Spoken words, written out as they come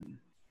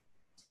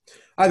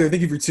Hi there.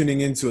 Thank you for tuning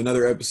in to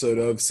another episode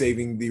of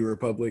Saving the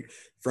Republic.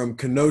 From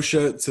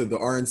Kenosha to the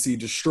RNC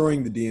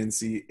destroying the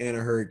DNC and a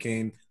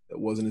hurricane that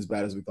wasn't as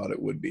bad as we thought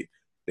it would be.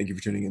 Thank you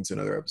for tuning in to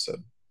another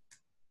episode.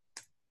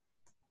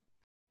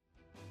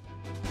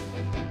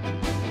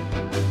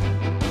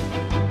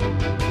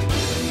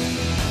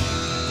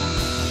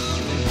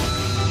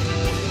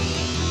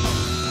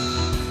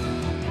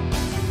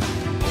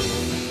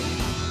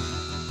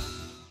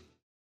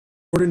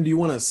 Gordon, do you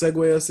want to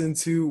segue us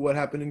into what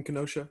happened in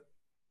Kenosha?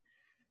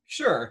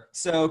 Sure.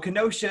 So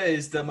Kenosha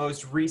is the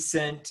most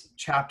recent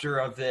chapter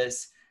of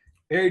this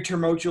very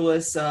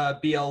tumultuous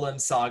BLM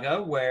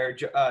saga where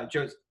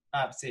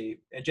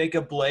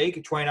Jacob Blake,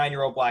 a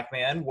 29-year-old black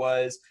man,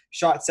 was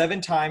shot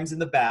 7 times in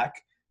the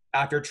back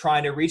after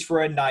trying to reach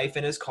for a knife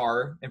in his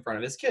car in front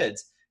of his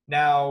kids.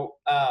 Now,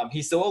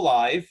 he's still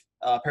alive,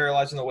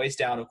 paralyzed from the waist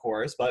down, of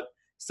course, but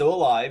still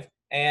alive.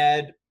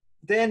 And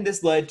then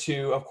this led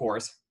to, of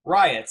course,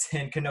 riots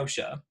in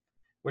Kenosha,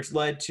 which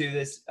led to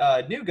this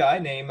new guy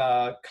named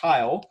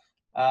Kyle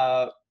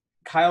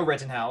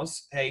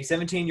Rittenhouse, a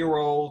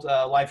 17-year-old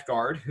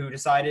lifeguard who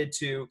decided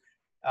to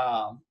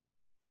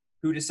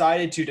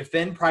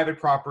defend private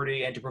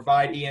property and to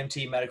provide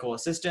EMT medical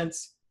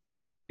assistance.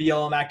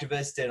 BLM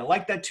activists didn't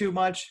like that too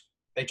much.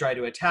 They tried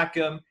to attack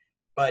him,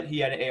 but he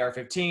had an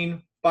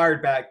AR-15,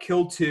 fired back,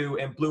 killed 2,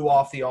 and blew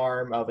off the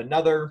arm of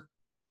another,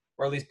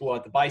 or at least blew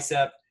out the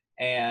bicep.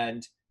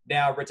 And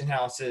now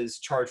Rittenhouse is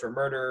charged for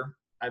murder,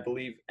 I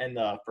believe, in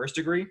the first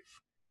degree.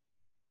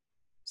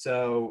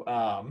 So,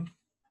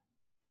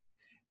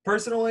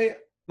 personally,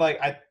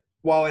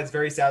 while it's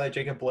very sad that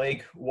Jacob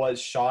Blake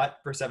was shot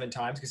for 7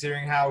 times,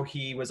 considering how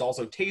he was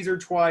also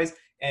tasered twice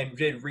and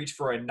did reach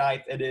for a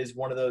knife, it is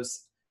one of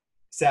those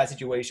sad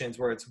situations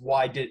where it's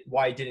why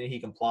didn't he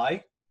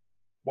comply?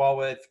 While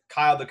with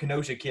Kyle, the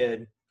Kenosha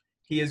kid,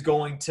 he is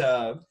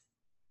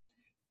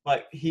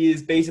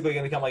basically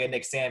going to become like a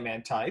Nick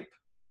Sandman type,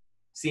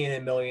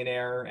 CNN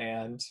millionaire,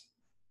 and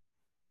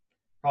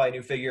probably a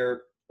new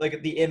figure,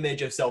 like the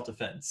image of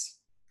self-defense.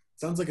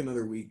 Sounds like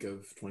another week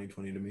of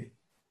 2020 to me.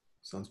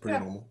 Sounds pretty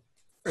normal.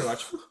 Pretty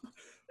much.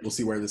 We'll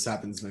see where this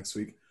happens next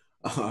week.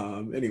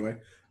 Anyway,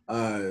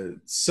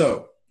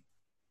 so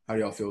how do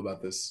y'all feel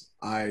about this?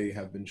 I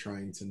have been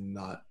trying to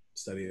not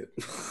study it.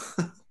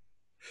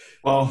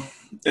 Well,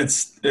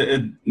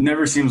 it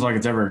never seems like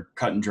it's ever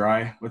cut and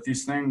dry with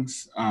these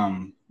things.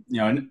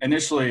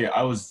 Initially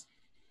I was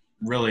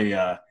really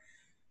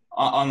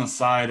on the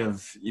side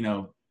of,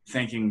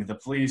 thinking the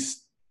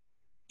police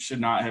should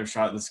not have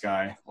shot this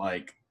guy.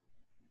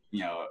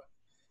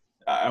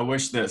 I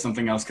wish that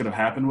something else could have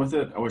happened with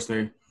it. I wish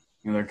there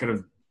could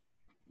have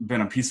been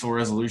a peaceful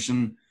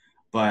resolution,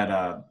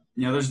 but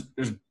there's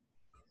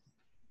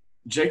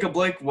Jacob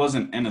Blake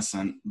wasn't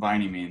innocent by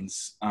any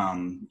means.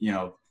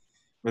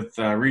 With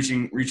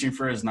reaching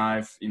for his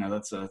knife,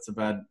 it's a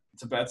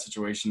bad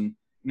situation.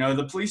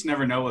 The police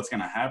never know what's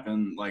going to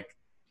happen. Like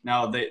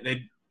now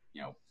they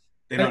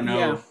don't know.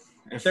 Yeah.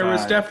 If there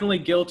was definitely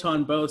guilt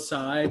on both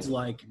sides.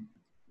 Like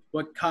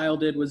what Kyle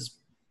did was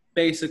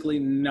basically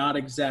not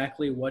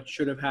exactly what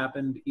should have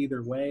happened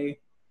either way.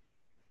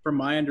 From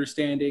my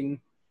understanding,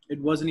 it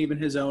wasn't even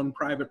his own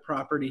private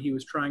property he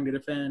was trying to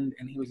defend,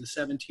 and he was a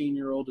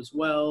 17-year-old as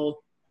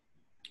well.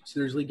 So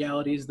there's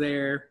legalities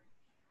there.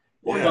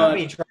 Well, he's not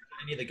being charged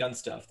with any of the gun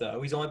stuff,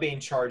 though. He's only being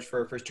charged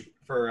for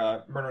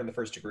murder in the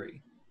first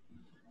degree.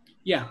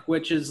 Yeah,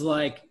 which is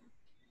like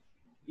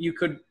you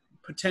could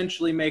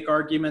potentially make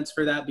arguments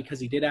for that because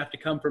he did have to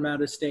come from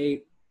out of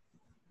state.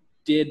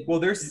 Well,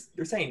 they're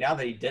saying now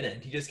that he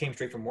didn't. He just came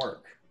straight from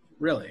work.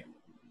 Really?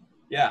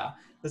 Yeah.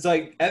 It's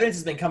like evidence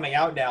has been coming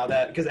out now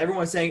that because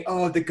everyone's saying,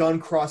 oh, the gun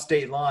crossed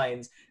state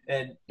lines.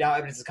 And now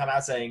evidence has come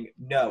out saying,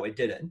 no, it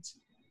didn't.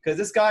 Because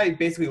this guy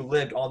basically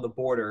lived on the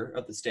border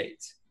of the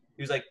states.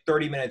 He was like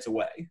 30 minutes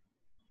away.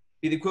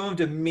 Be the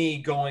equivalent of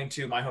me going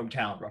to my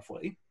hometown,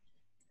 roughly,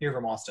 here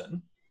from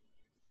Austin.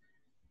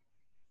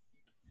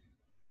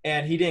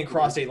 And he didn't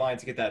cross state lines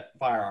to get that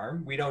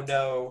firearm. We don't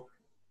know.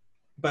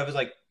 But it was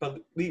like,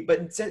 but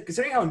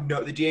considering how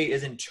the DA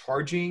isn't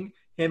charging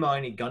him on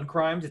any gun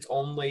crimes, it's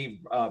only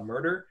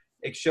murder.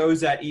 It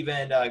shows that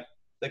even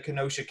the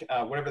Kenosha,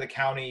 whatever the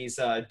county's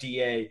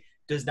DA,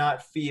 does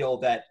not feel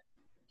that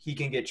he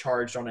can get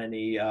charged on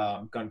any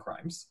gun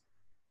crimes.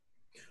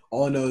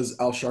 All I know is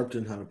Al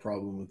Sharpton had a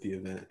problem with the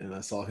event, and I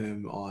saw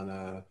him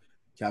on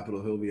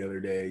Capitol Hill the other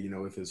day.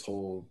 With his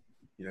whole,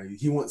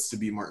 he wants to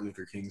be Martin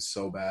Luther King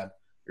so bad,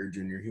 or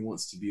Jr. He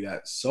wants to be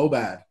that so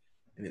bad.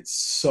 And it's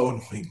so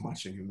annoying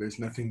watching him. There's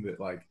nothing that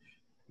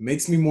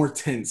makes me more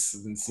tense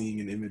than seeing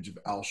an image of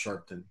Al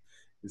Sharpton,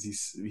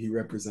 because he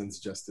represents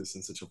justice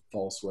in such a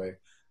false way.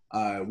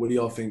 What do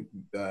y'all think?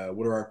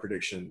 What are our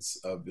predictions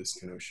of this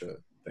Kenosha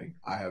thing?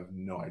 I have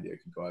no idea.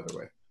 It could go either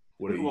way.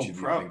 What do each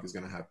of you think is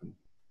going to happen?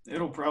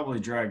 It'll probably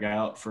drag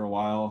out for a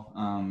while.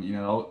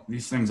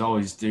 These things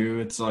always do.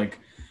 It's like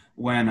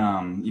when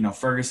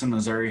Ferguson,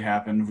 Missouri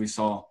happened. We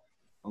saw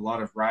a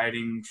lot of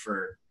rioting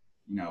for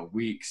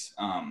weeks.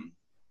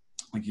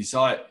 Like you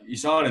saw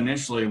it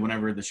initially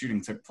whenever the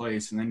shooting took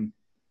place, and then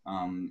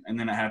And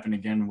then it happened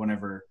again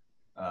whenever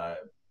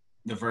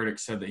the verdict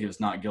said that he was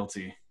not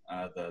guilty,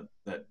 that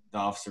the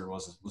officer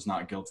was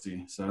not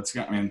guilty. So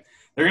they're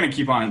going to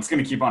keep on. It's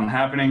going to keep on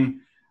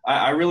happening.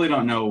 I really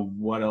don't know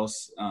what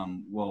else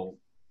will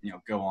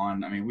go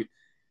on. I mean,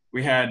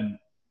 we had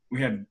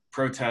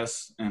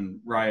protests and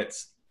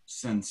riots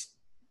since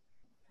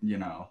the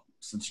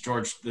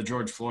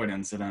George Floyd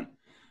incident,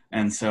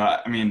 and so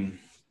I mean,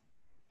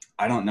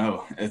 I don't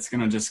know. It's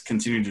going to just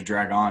continue to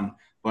drag on.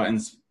 But in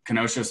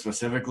Kenosha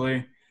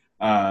specifically,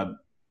 I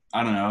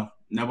don't know.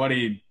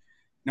 Nobody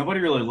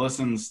really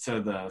listens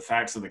to the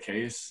facts of the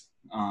case.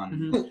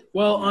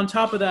 Well, on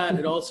top of that,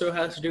 it also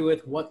has to do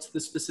with what the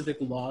specific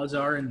laws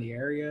are in the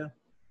area.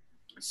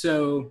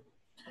 So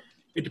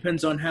it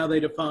depends on how they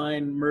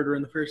define murder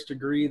in the first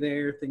degree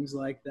there, things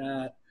like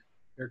that.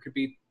 There could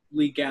be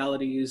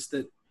legalities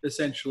that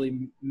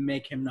essentially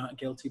make him not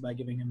guilty by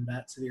giving him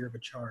that severe of a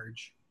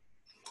charge.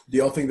 Do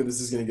y'all think that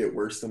this is going to get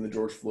worse than the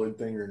George Floyd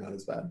thing, or not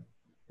as bad?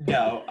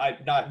 No,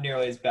 not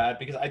nearly as bad,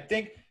 because I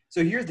think –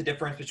 so here's the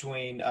difference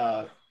between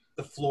the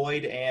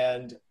Floyd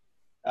and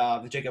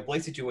the Jacob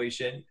Blake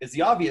situation is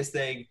the obvious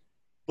thing.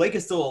 Blake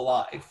is still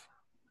alive.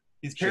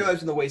 He's paralyzed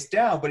from the waist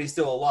down, but he's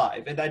still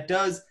alive. And that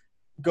does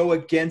go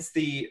against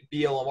the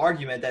BLM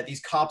argument that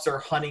these cops are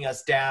hunting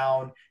us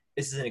down.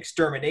 This is an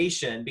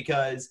extermination,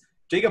 because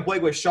Jacob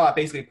Blake was shot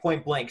basically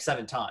point blank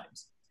 7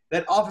 times.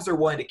 That officer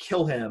wanted to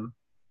kill him.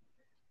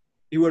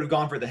 He would have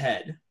gone for the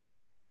head.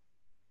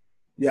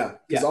 Yeah,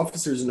 because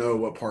officers know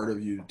what part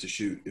of you to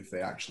shoot if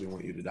they actually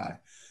want you to die.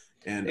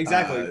 And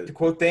exactly. To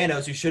quote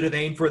Thanos, you should have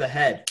aimed for the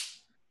head.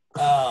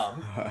 But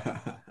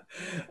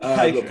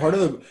part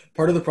of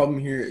the problem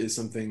here is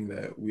something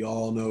that we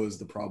all know is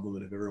the problem,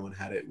 and if everyone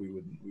had it, we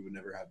would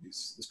never have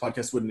these. This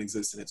podcast wouldn't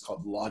exist, and it's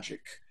called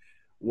logic.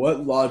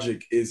 What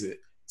logic is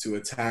it to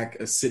attack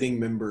a sitting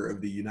member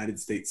of the United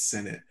States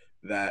Senate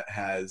that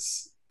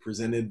has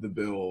presented the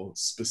bill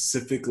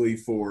specifically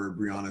for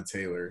Breonna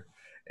Taylor,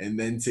 and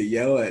then to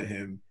yell at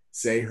him,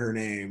 say her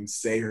name,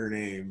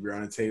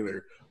 Breonna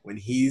Taylor, when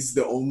he's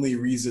the only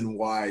reason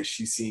why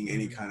she's seeing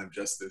any kind of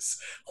justice?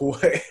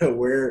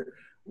 Where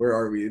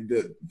are we?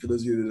 For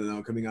those of you that don't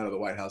know, coming out of the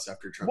White House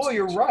after Trump. Well,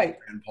 you're right.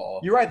 Rand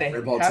Paul. You're right. They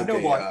have no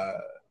law.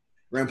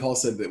 Rand Paul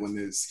said that when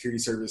the security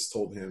service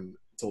told him,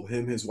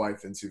 his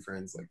wife, and 2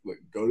 friends, like, look,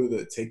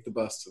 take the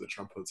bus to the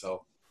Trump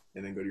hotel,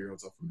 and then go to your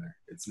hotel from there.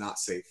 It's not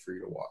safe for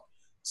you to walk.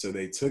 So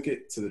they took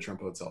it to the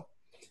Trump hotel.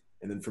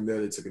 And then from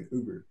there, they took an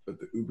Uber, but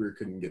the Uber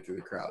couldn't get through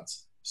the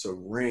crowds. So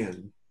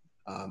Rand,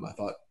 I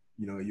thought,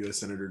 a U.S.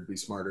 Senator would be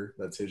smarter.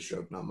 That's his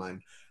joke, not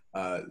mine.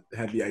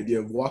 Had the idea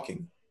of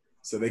walking.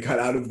 So they got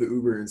out of the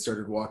Uber and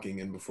started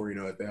walking. And before you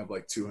know it, they have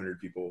like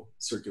 200 people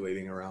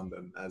circulating around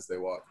them as they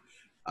walk.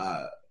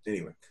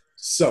 Anyway,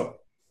 so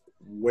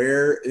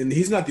and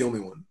he's not the only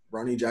one.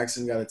 Ronnie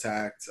Jackson got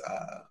attacked.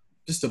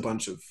 Just a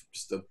bunch of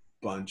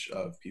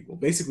people,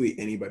 basically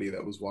anybody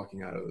that was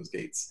walking out of those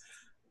gates.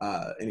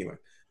 Anyway,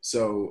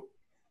 so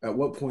at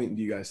what point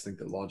do you guys think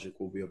that logic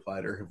will be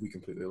applied, or have we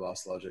completely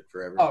lost logic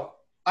forever? Oh,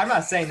 I'm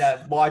not saying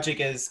that logic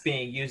is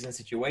being used in the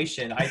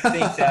situation. I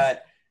think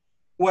that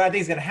what I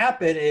think is going to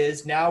happen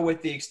is now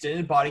with the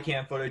extended body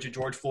cam footage of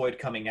George Floyd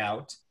coming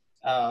out,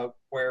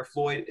 where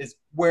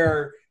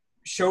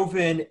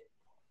Chauvin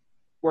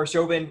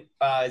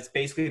has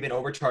basically been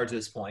overcharged at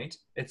this point.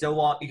 It's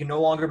you can no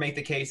longer make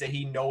the case that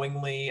he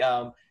knowingly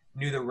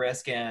knew the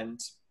risk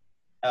and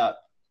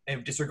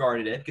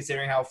disregarded it,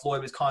 considering how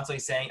Floyd was constantly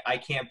saying, I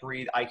can't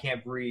breathe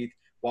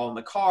while in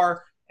the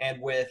car, and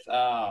with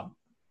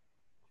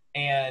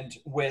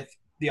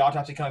the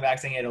autopsy coming back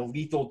saying he had a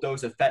lethal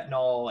dose of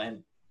fentanyl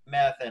and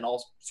meth and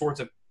all sorts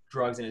of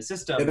drugs in his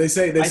system. Yeah, they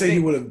say he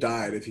would have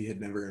died if he had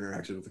never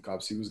interacted with the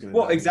cops. He was going to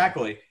die. Well,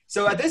 exactly.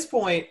 So at this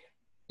point,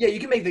 yeah, you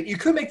could make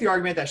the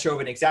argument that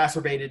Chauvin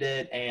exacerbated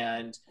it,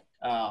 and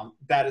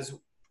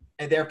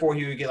therefore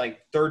he would get like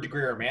 3rd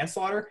degree or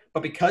manslaughter.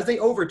 But because they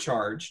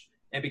overcharged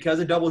and because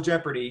of double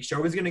jeopardy,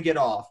 Chauvin's going to get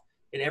off,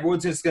 and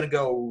everyone's just going to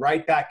go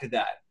right back to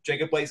that.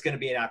 Jacob Blake's going to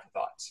be an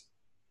afterthought.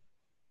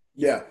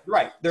 Yeah.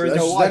 Right. There is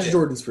no logic. That's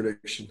Jordan's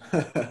prediction.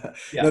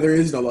 Yeah. No, there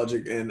is no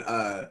logic. And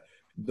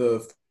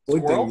the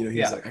Floyd thing,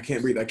 he's like, I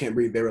can't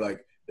breathe. They were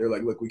like,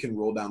 look, we can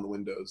roll down the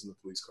windows in the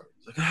police car.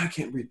 He's like, I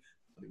can't breathe.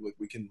 Like, look,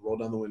 we can roll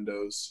down the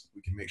windows.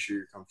 We can make sure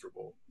you're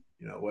comfortable,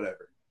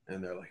 whatever.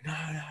 And they're like, no.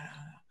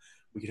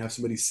 We can have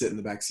somebody sit in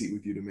the back seat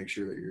with you to make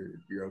sure that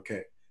you're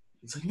okay.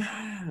 He's like, no.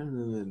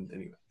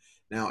 Anyway,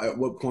 now at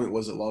what point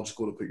was it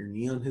logical to put your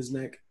knee on his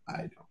neck? I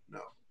don't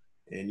know.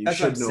 And you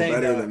should know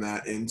better than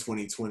that in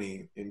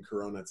 2020 in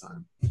Corona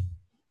time.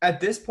 At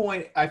this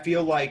point, I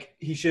feel like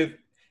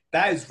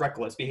that is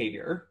reckless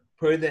behavior,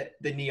 putting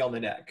the knee on the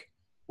neck,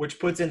 which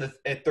puts in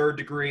at 3rd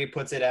degree,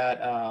 puts it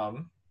at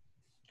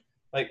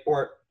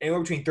or anywhere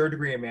between 3rd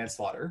degree and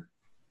manslaughter.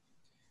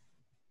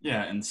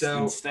 Yeah, and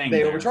staying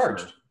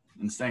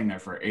there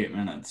for 8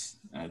 minutes.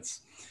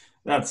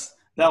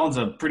 That one's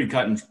a pretty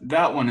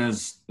that one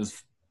is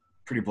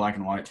pretty black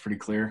and white. It's pretty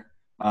clear.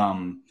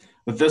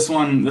 But this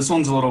one's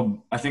a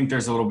little. I think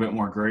there's a little bit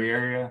more gray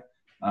area.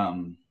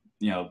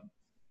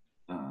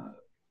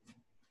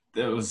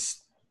 it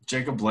was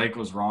Jacob Blake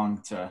was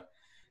wrong to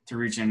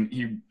reach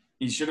in.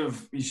 He should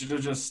have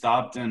just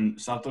stopped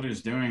what he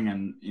was doing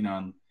and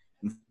and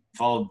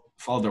followed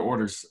their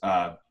orders.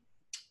 I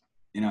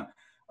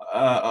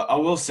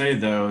will say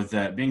though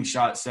that being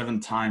shot 7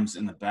 times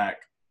in the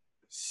back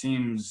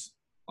seems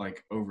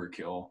like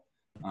overkill.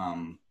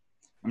 I'm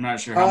not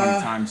sure how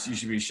many times you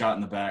should be shot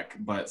in the back,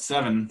 but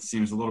 7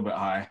 seems a little bit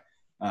high.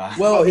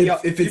 Well,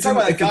 if it's in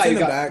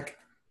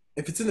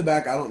the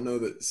back, I don't know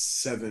that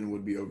 7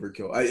 would be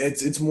overkill.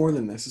 It's more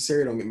than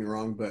necessary. Don't get me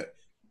wrong, but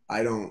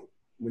I don't.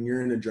 When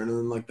you're in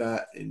adrenaline like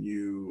that and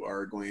you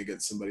are going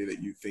against somebody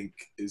that you think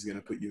is going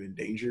to put you in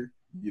danger,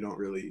 you don't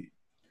really.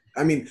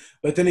 I mean,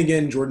 but then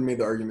again, Jordan made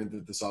the argument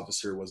that this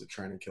officer wasn't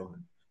trying to kill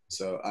him,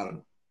 so I don't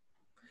know.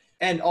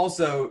 And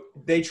also,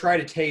 they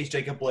tried to tase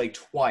Jacob Blake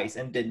twice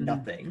and did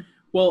nothing.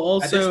 Well,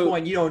 also at this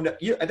point, you don't know.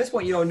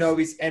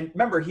 And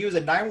remember, he was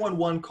a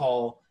 911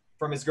 call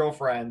from his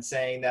girlfriend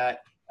saying that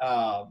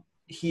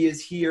he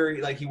is here,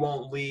 like he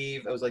won't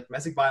leave. It was like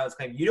domestic violence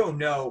claim. You don't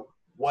know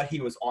what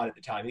he was on at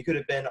the time. He could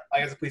have been,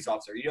 like, as a police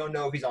officer. You don't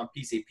know if he's on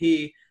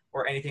PCP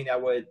or anything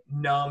that would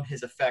numb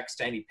his effects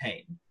to any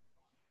pain.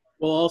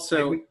 Well,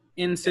 also,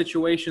 in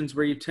situations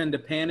where you tend to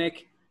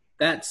panic,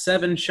 that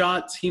 7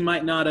 shots, he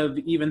might not have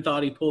even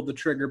thought he pulled the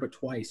trigger but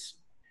twice.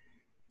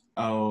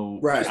 Oh,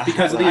 right. Just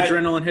because of the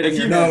adrenaline hitting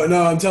your head.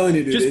 No, I'm telling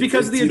you, dude. Just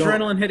because of the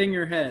adrenaline hitting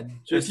your head.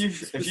 If you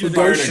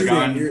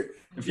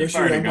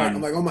fired a gun,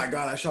 I'm like, oh my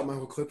God, I shot my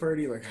whole clip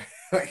already. Like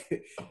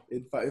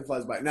it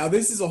flies by. Now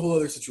this is a whole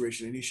other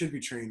situation, and he should be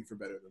trained for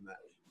better than that.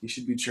 He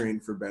should be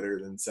trained for better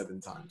than 7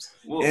 times.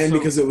 Well,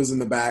 because it was in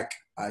the back,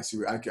 I see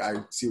what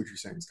you're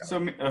saying, Scott. So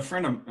me and a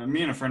friend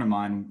of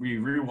mine, we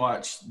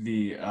rewatched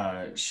the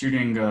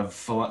shooting of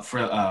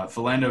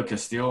Philando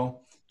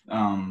Castile,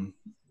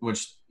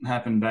 which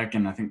happened back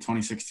in, I think,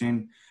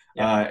 2016.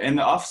 Yeah. And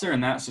the officer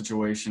in that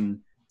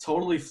situation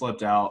totally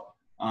flipped out.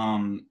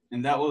 And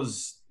that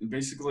was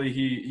basically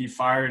he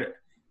fired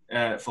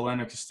at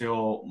Philando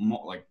Castile,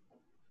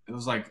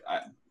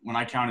 when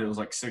I counted, it was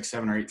like 6,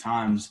 7, or 8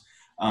 times.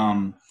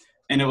 And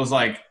it was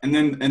like, and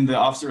the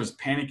officer was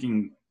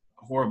panicking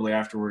horribly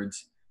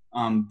afterwards.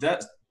 In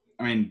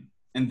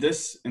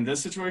this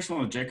situation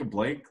with Jacob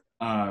Blake,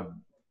 I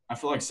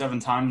feel like 7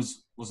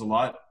 times was a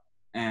lot.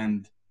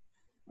 And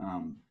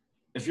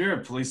if you're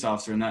a police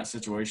officer in that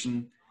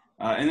situation,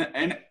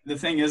 and the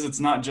thing is, it's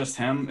not just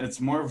him. It's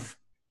more of,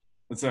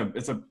 it's a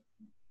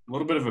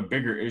little bit of a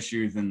bigger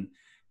issue than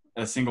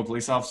a single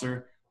police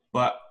officer.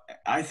 But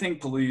I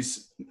think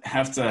police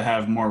have to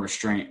have more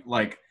restraint.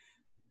 Like,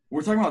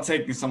 we're talking about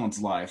taking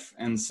someone's life,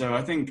 and so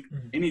I think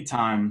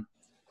anytime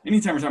we're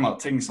talking about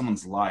taking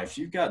someone's life,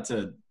 you've got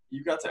to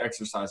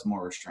exercise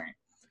more restraint.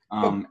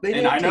 They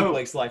didn't take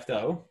Blake's life,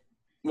 though.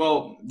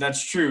 Well,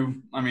 that's true.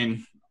 I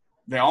mean,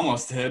 they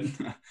almost did.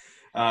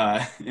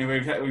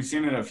 We've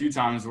seen it a few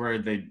times where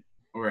it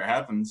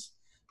happens.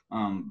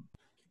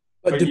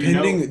 But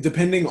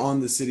depending on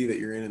the city that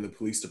you're in the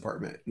police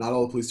department, not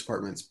all the police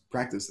departments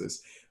practice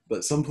this,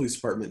 but some police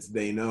departments,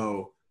 they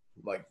know,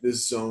 like,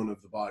 this zone of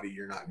the body,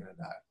 you're not going to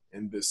die.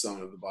 In this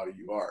zone of the body,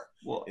 you are.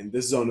 Well, in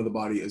this zone of the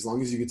body, as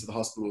long as you get to the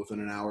hospital within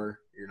an hour,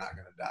 you're not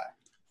going to die.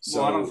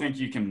 So I don't think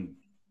you can.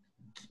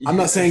 I'm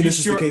not saying this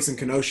is the case in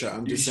Kenosha.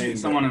 I'm just saying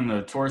someone in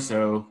the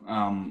torso,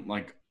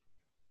 like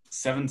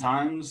 7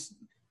 times,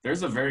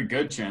 there's a very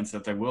good chance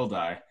that they will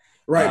die.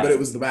 Right, but it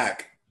was the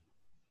back.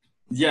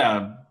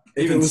 Yeah.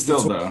 If it was still,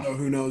 though,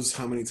 who knows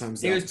how many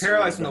times he was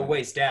paralyzed from the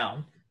waist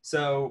down.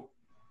 So,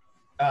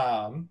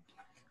 but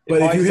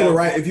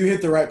if you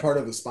hit the right part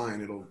of the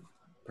spine, it'll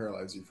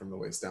paralyze you from the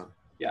waist down.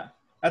 Yeah,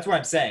 that's what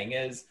I'm saying.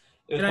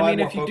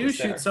 If you do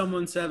shoot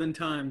someone 7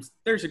 times,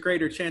 there's a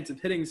greater chance of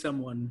hitting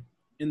someone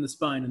in the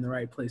spine in the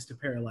right place to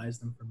paralyze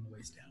them from the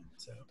waist down.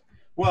 So,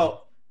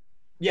 well,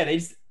 yeah,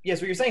 what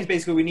you're saying is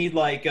basically we need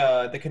like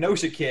the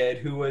Kenosha kid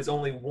who was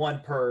only 1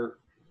 per.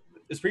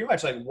 It's pretty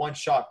much like 1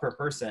 shot per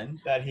person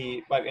that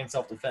he, like, in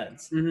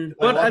self-defense. Mm-hmm.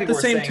 But at the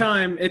same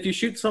time, if you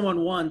shoot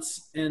someone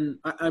once, and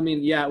I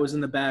mean, yeah, it was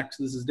in the back,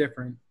 so this is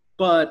different.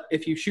 But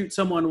if you shoot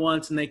someone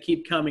once and they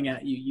keep coming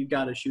at you, you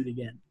got to shoot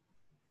again.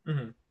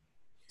 Mm-hmm.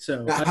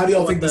 So now, how do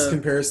y'all think this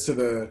compares to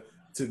the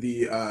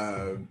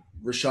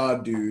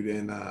Rashad dude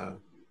and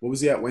what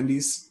was he at,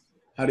 Wendy's?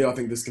 How do y'all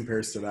think this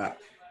compares to that?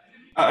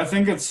 I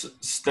think that's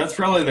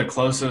probably the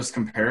closest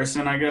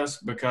comparison, I guess,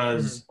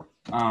 because.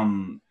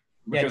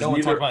 Because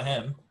don't talk about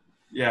him.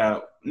 Yeah,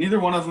 neither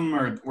one of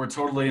them were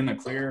totally in the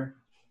clear.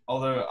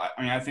 Although,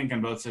 I think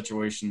in both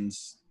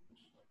situations,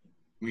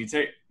 when you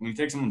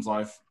take someone's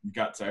life, you've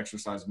got to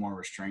exercise more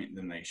restraint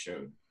than they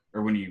showed.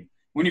 Or when you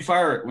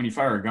fire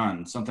a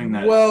gun, something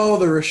that. Well,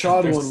 the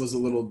Rashad one was a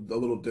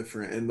little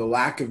different, and the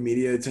lack of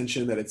media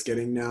attention that it's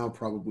getting now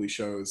probably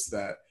shows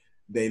that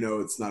they know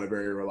it's not a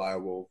very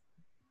reliable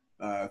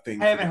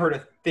thing. I haven't heard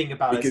a thing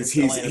about it because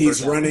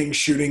he's running,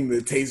 shooting the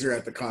taser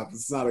at the cop.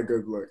 It's not a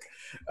good look.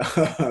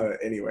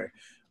 Anyway,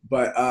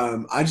 but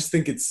I just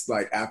think it's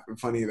like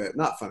funny in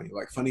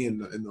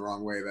the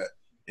wrong way that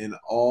in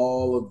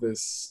all of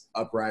this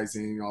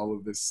uprising, all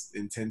of this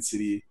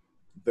intensity,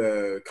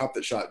 the cop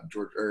that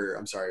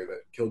that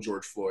killed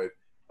George Floyd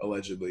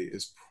allegedly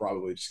is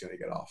probably just going to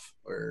get off,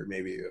 or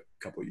maybe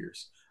a couple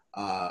years.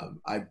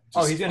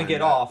 He's going to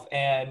get off,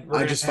 and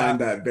I just find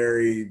that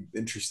very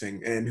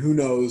interesting. And who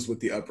knows with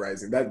the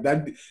uprising, that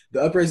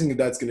the uprising,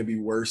 that's going to be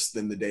worse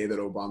than the day that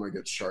Obama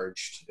gets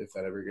charged, if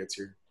that ever gets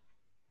here.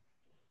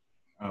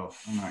 Oh,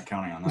 I'm not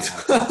counting on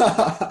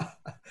that.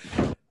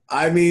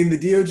 I mean, the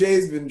DOJ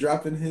has been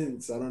dropping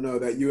hints. I don't know.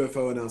 That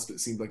UFO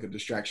announcement seemed like a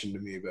distraction to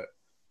me, but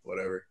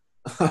whatever.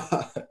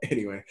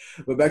 Anyway,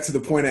 but back to the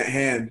point at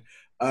hand.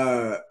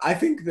 I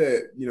think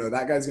that,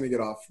 that guy's going to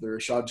get off. The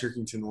Rashad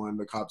Turkington one,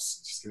 the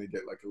cop's just going to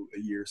get like a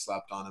year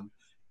slapped on him.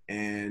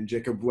 And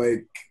Jacob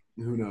Blake,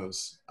 who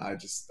knows? I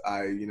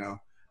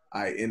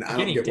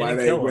don't get why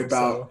they whip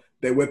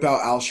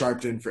out Al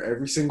Sharpton for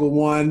every single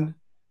one,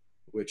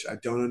 which I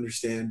don't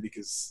understand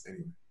because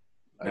anyway.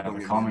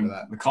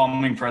 The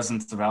calming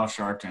presence of Al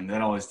Sharpton,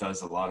 that always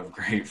does a lot of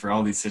great for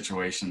all these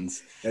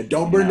situations. Yeah,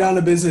 don't burn down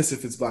a business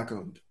if it's black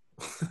owned.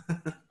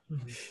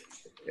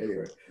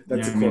 Anyway,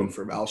 that's a quote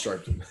from Al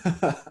Sharpton.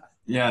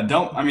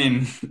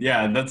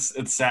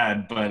 It's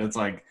sad, but it's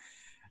like,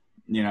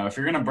 if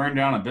you're going to burn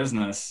down a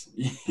business,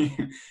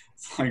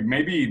 it's like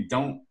maybe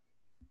don't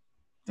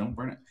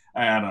burn it.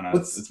 I don't know.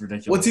 It's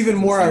ridiculous. What's even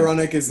more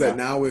ironic is that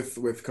now with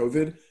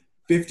COVID,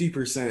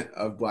 50%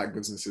 of black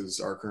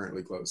businesses are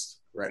currently closed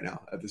right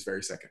now at this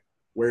very second.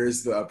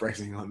 Where's the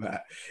uprising on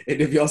that? And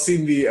if y'all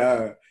seen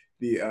I'm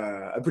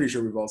pretty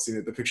sure we've all seen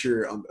it, the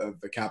picture of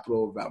the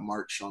Capitol of that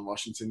march on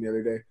Washington the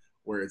other day,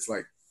 where it's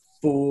like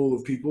full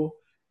of people,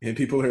 and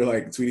people are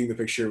like tweeting the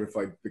picture with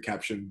like the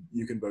caption,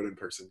 "You can vote in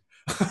person."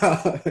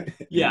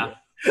 Yeah.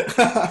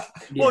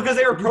 Well, because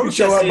they were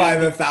protesting. Show up by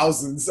the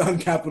thousands on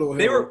Capitol Hill.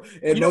 They were.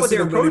 You know what they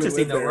were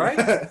protesting though,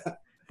 right?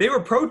 They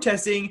were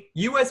protesting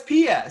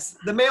USPS,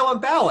 the mail-in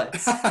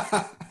ballots.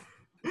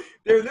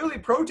 They're literally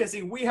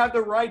protesting, we have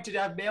the right to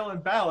have mail-in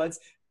ballots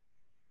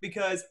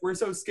because we're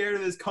so scared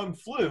of this Kung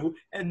flu.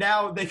 And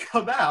now they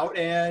come out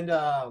and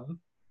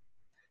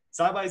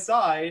side by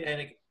side.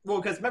 And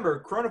because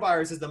remember,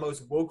 coronavirus is the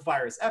most woke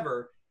virus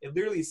ever. It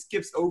literally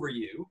skips over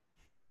you.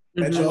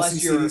 And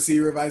Chelsea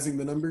CDC revising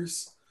the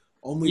numbers.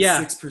 Only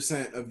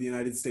 6% of the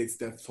United States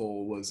death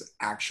toll was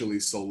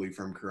actually solely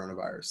from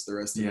coronavirus. The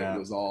rest of it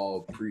was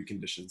all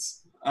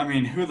preconditions. I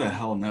mean, who the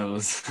hell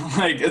knows?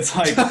 It's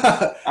like,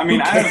 I mean,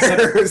 I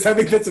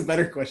think that's a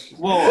better question.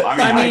 Well,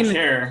 I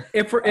care.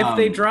 If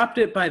they dropped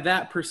it by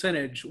that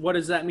percentage, what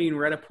does that mean?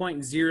 We're at a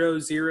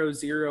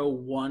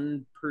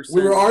 0.0001%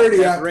 we were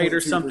already at rate or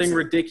something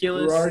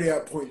ridiculous. We're already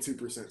at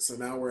 0.2%, so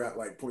now we're at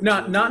like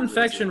 0.2. Not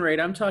infection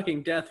rate. I'm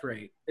talking death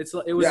rate. It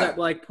was at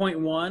like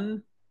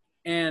 0.1,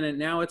 and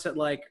now it's at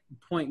like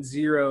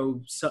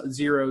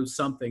 0.00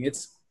 something.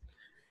 It's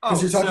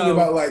because you're talking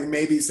about like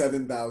maybe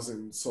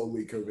 7,000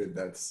 solely COVID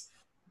deaths.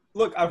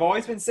 Look, I've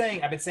been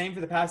saying for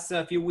the past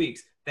few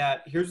weeks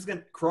that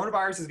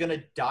coronavirus is going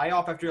to die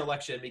off after the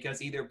election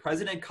because either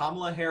President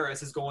Kamala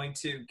Harris is going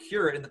to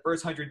cure it in the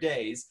first 100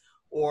 days,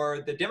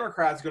 or the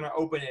Democrats are going to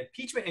open an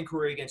impeachment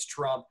inquiry against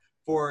Trump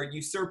for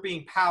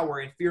usurping power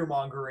and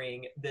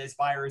fear-mongering this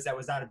virus that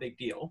was not a big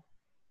deal.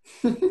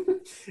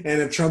 And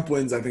if Trump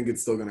wins, I think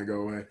it's still going to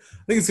go away.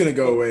 I think it's going to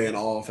go away in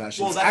all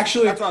fashions. Well, that's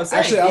what I was saying.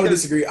 Actually, I would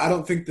disagree. I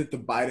don't think that the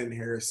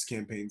Biden-Harris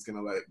campaign is going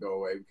to let it go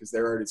away because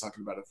they're already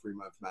talking about a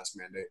 3-month mask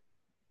mandate.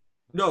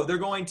 No, they're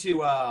going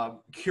to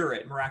cure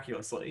it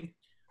miraculously.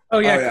 Oh,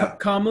 yeah.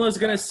 Kamala's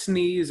going to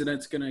sneeze and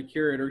it's going to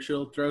cure it, or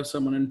she'll throw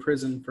someone in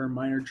prison for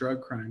minor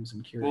drug crimes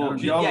and cure it.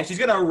 She's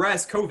going to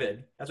arrest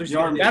COVID. That's what she's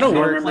going to do. That'll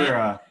work.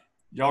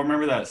 Y'all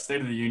remember that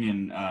State of the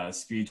Union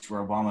speech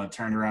where Obama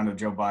turned around to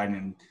Joe Biden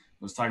and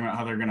was talking about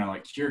how they're going to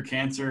like cure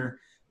cancer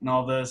and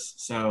all this.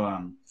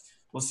 So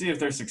we'll see if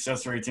their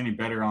success rate's any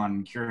better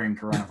on curing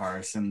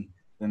coronavirus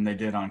than they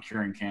did on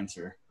curing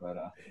cancer. But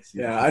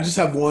I just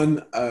have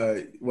one.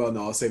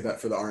 I'll save that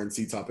for the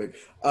RNC topic.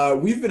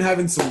 We've been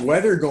having some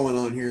weather going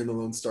on here in the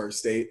Lone Star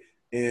State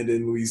and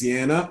in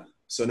Louisiana.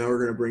 So now we're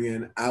going to bring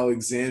in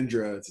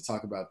Alexandra to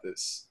talk about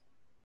this.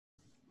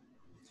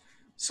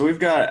 So we've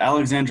got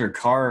Alexandra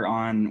Carr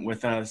on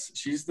with us.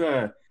 She's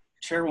the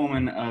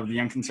chairwoman of the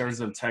Young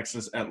Conservatives of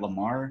Texas at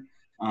Lamar,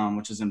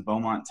 which is in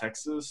Beaumont,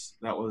 Texas.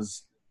 That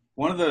was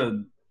one of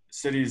the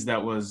cities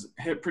that was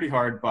hit pretty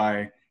hard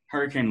by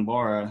Hurricane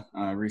Laura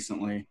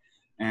recently.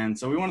 And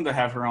so we wanted to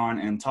have her on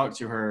and talk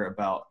to her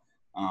about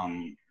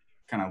kind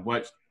of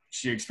what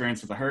she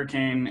experienced with the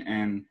hurricane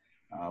and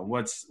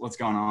what's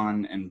gone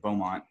on in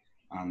Beaumont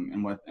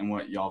and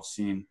what y'all have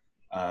seen.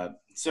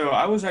 So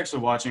I was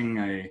actually watching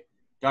a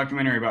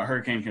documentary about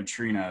Hurricane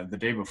Katrina the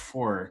day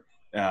before,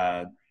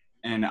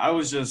 and I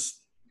was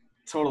just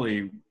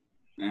totally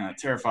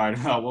terrified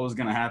about what was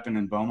going to happen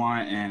in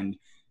Beaumont. And,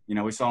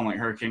 we saw in like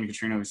Hurricane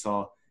Katrina, we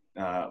saw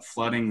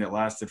flooding that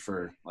lasted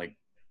for like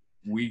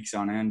weeks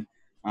on end.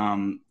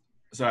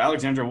 So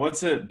Alexandra,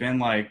 what's it been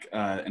like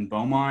in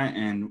Beaumont,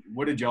 and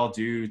what did y'all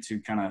do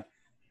to kind of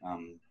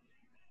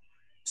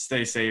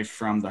stay safe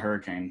from the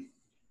hurricane?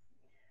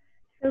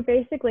 So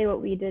basically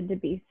what we did to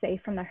be safe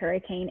from the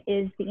hurricane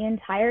is the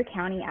entire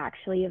county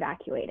actually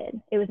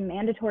evacuated. It was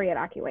mandatory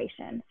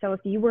evacuation. So if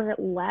you were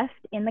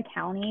left in the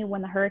county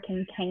when the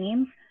hurricane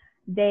came,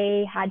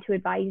 they had to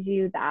advise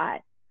you that,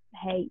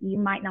 hey, you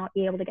might not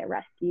be able to get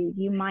rescued.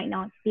 You might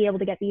not be able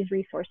to get these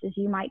resources.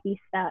 You might be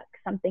stuck.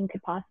 Something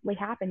could possibly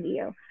happen to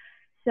you.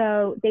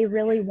 So they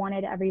really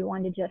wanted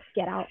everyone to just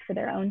get out for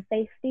their own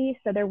safety.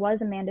 So there was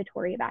a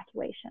mandatory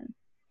evacuation.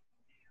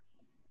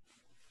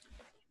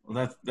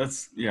 Well,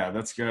 that's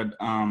good.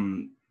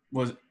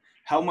 Was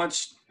how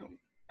much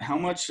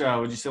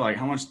would you say, like,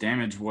 how much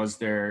damage was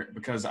there?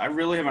 Because I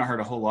really haven't heard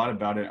a whole lot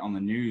about it on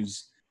the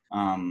news.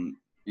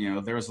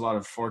 There was a lot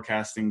of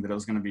forecasting that it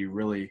was going to be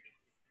really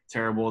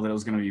terrible, that it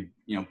was going to be,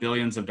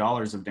 billions of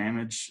dollars of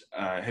damage.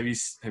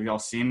 Have y'all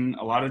seen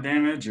a lot of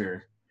damage,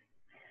 or?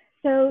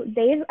 So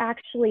they've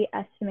actually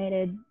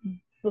estimated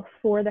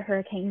before the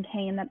hurricane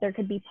came that there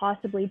could be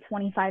possibly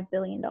 $25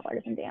 billion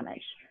in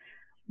damage.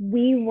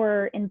 We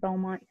were in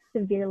Beaumont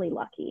severely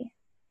lucky,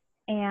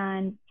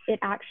 and it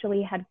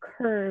actually had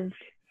curved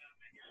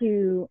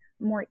to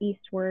more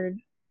eastward.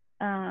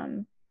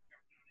 It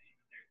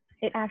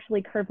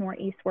actually curved more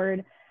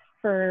eastward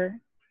and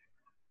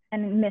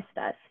missed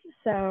us.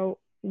 So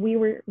we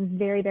were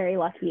very, very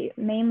lucky.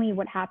 Mainly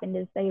what happened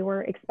is they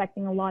were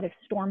expecting a lot of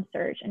storm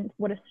surge. And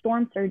what a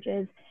storm surge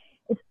is,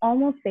 it's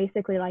almost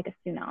basically like a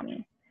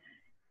tsunami,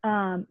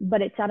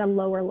 but it's at a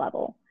lower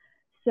level.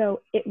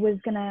 So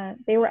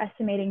they were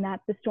estimating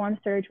that the storm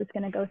surge was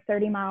gonna go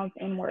 30 miles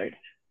inward.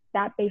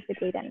 That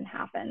basically didn't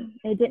happen.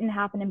 It didn't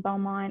happen in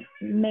Beaumont.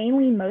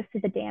 Mainly most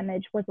of the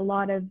damage was a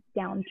lot of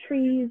downed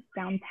trees,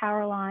 down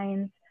power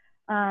lines.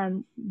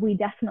 We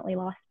definitely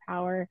lost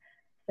power.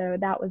 So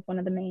that was one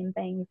of the main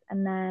things.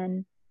 And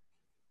then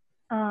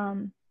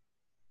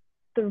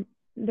the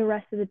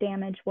rest of the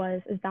damage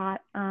is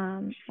that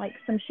like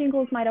some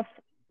shingles might have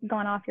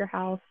gone off your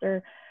house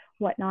or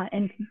whatnot.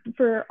 And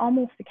for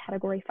almost a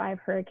Category 5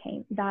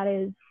 hurricane, that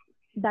is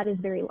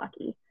very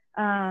lucky.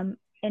 Have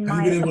you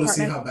been able to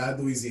see how bad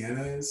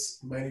Louisiana is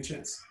by any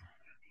chance?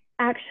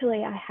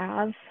 Actually, I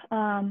have.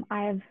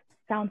 I have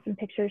found some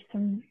pictures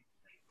from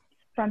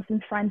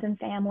some friends and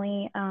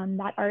family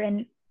that are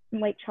in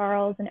Lake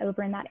Charles and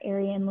over in that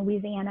area in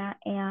Louisiana,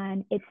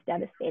 and it's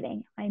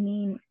devastating. I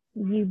mean,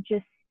 the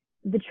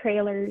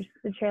trailer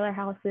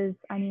houses,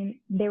 I mean,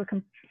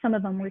 some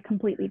of them were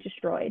completely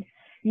destroyed.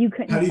 You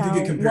couldn't tell. How do you think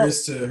it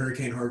compares to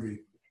Hurricane Harvey?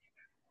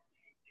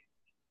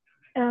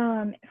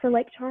 For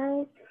Lake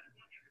Charles?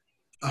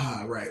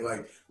 Right.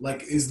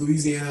 Like is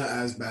Louisiana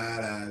as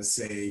bad as,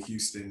 say,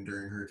 Houston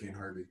during Hurricane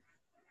Harvey?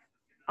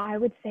 I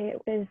would say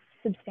it was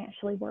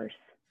substantially worse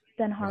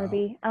than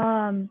Harvey.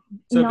 Wow.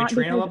 So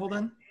Katrina level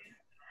then?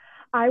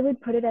 I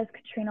would put it as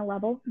Katrina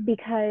level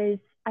because,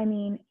 I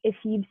mean, if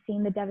you've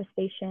seen the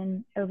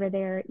devastation over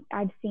there,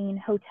 I've seen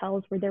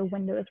hotels where their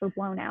windows were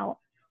blown out.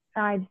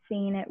 I've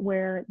seen it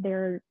where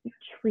there are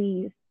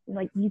trees,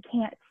 like you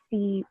can't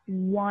see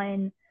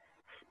one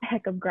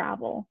speck of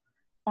gravel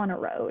on a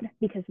road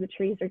because the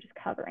trees are just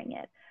covering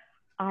it.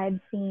 I've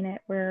seen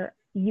it where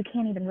you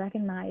can't even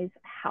recognize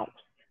a house.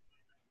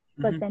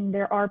 But then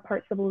there are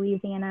parts of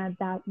Louisiana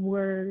that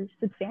were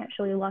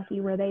substantially lucky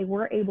where they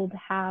were able to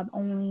have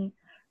only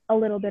a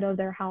little bit of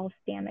their house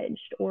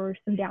damaged or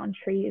some down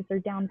trees or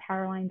down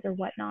power lines or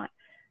whatnot.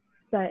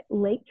 But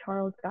Lake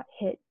Charles got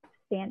hit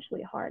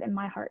substantially hard, and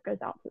my heart goes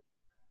out to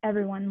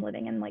everyone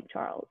living in Lake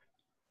Charles.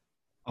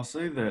 I'll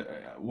say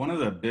that one of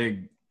the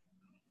big,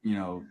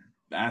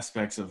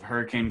 aspects of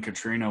Hurricane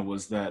Katrina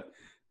was that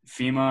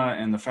FEMA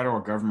and the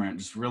federal government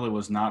just really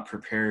was not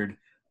prepared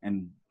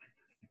and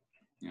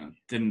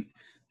just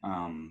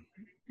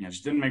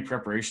didn't make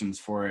preparations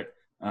for it.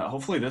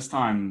 Hopefully this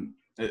time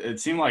it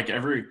seemed like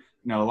a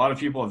lot of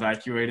people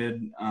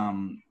evacuated,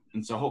 and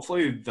so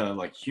hopefully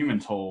the human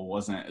toll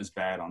wasn't as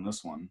bad on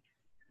this one.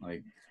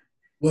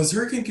 Was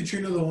Hurricane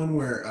Katrina the one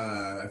where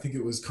I think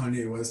it was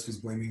Kanye West was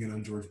blaming it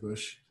on George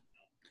Bush?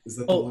 Is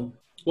that the one?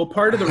 Well,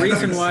 part of the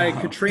reason why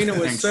Katrina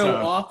was so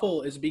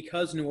awful is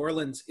because New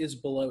Orleans is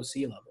below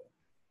sea level.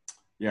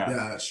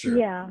 Yeah, that's true.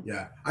 Yeah.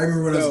 I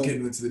remember when I was a kid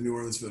and went to the New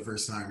Orleans for the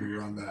first time. We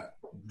were on that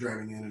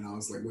driving in, and I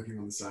was looking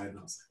on the side, and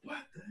I was like,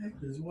 "What the heck?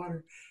 There's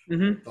water."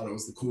 Thought it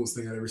was the coolest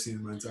thing I'd ever seen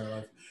in my entire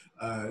life.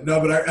 No,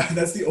 but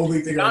that's the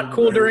only thing. Not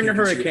cool during a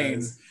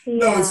hurricane.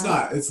 No, it's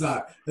not. It's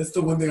not. That's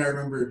the one thing I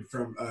remembered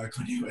from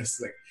Kanye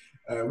West.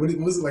 What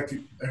was it like?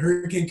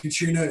 Hurricane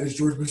Katrina is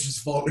George Bush's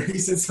fault, or he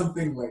said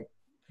something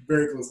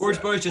very close. George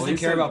Bush doesn't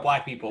care about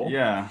black people.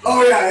 Yeah.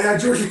 Oh yeah.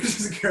 George Bush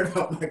doesn't care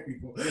about black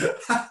people.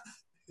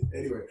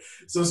 Anyway,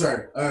 so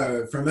sorry.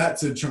 From that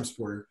to Trump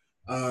supporter.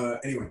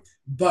 Anyway,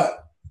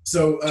 but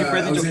so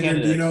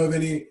Alexandra, do you know of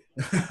any?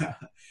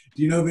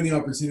 Do you know of any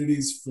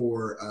opportunities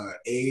for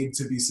aid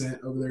to be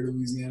sent over there to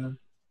Louisiana?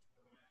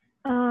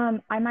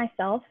 I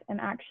myself am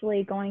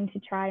actually going to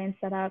try and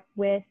set up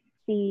with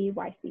the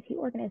YCP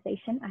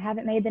organization. I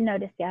haven't made the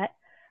notice yet,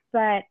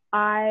 but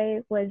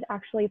I was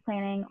actually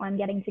planning on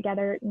getting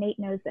together. Nate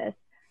knows this.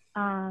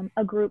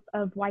 a group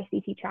of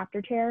YCT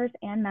chapter chairs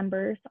and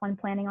members on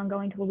planning on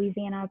going to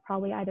Louisiana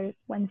probably either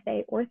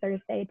Wednesday or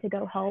Thursday to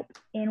go help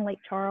in Lake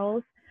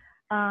Charles,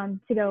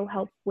 to go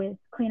help with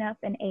cleanup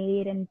and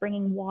aid and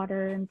bringing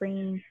water and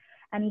bringing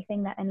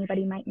anything that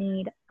anybody might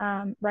need.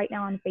 Right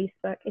now on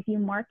Facebook, if you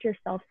marked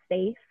yourself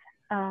safe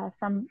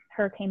from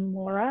Hurricane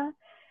Laura,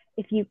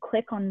 if you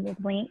click on the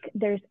link,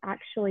 there's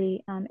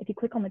actually, if you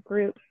click on the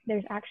group,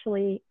 there's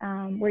actually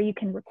where you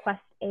can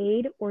request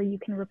aid, or you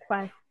can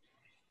request,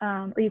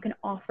 or you can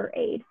offer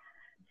aid.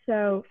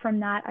 So from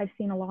that, I've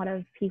seen a lot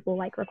of people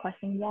like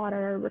requesting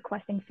water,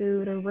 requesting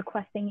food, or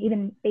requesting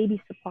even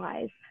baby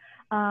supplies.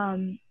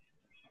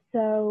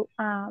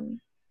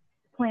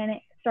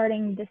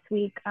 Starting this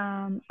week,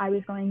 I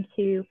was going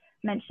to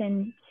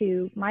mention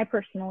to my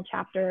personal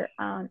chapter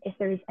if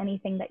there's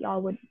anything that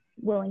y'all would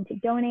willing to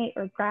donate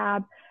or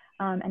grab,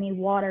 any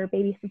water,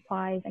 baby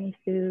supplies, any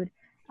food,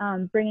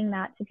 bringing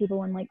that to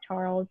people in Lake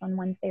Charles on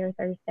Wednesday or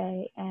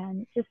Thursday,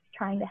 and just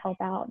trying to help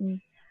out, and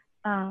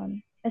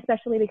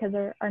especially because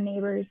our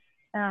neighbors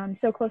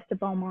so close to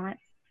Beaumont.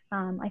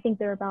 I think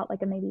they're about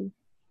like maybe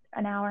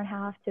an hour and a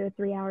half to a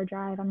 3-hour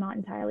drive. I'm not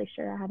entirely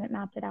sure. I haven't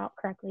mapped it out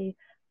correctly,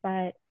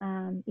 but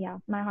yeah,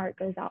 my heart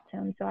goes out to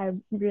them. So I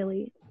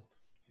really,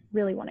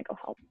 really want to go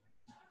help.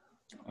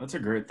 That's a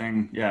great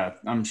thing. Yeah,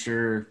 I'm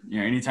sure,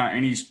 anytime,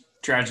 any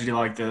tragedy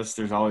like this,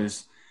 there's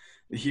always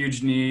a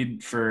huge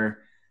need for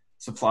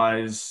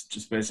supplies,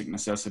 just basic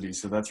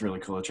necessities. So that's really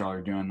cool that y'all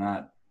are doing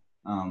that.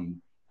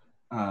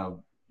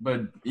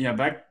 But yeah,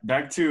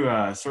 back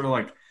to sort of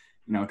like,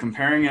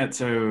 comparing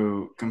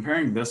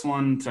this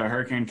one to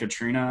Hurricane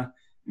Katrina,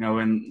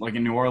 in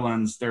New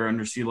Orleans, they're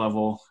under sea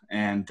level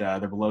and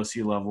they're below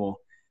sea level,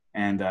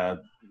 and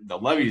the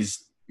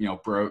levees,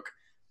 broke.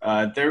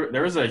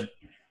 There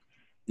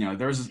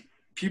was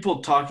people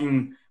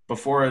talking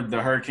before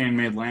the hurricane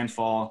made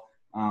landfall.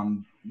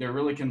 They're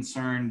really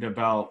concerned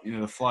about,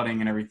 the flooding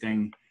and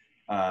everything.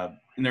 And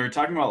they were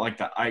talking about like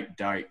the Ike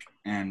Dike,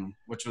 and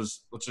which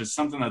is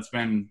something that's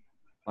been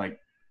like,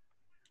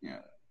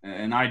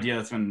 an idea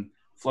that's been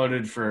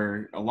floated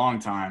for a long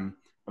time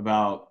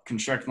about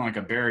constructing like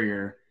a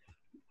barrier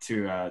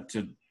to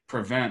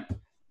prevent,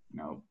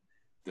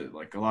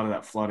 like a lot of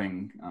that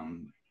flooding.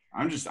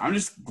 I'm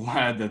just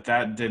glad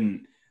that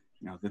didn't,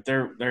 that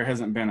there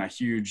hasn't been a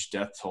huge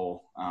death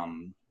toll,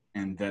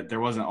 and that there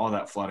wasn't all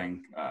that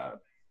flooding.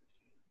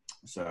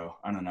 So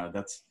I don't know.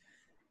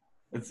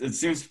 It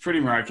seems pretty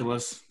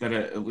miraculous that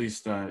it at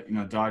least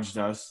dodged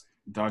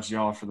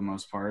y'all for the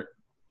most part.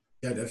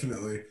 Yeah,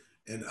 definitely.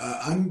 And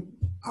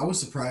I was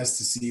surprised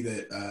to see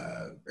that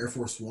Air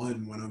Force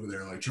One went over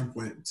there. Like Trump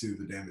went to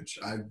the damage.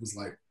 I was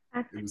like,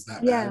 it was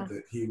that bad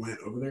that he went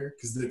over there,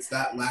 because it's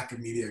that lack of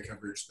media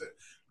coverage that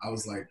I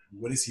was like,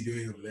 what is he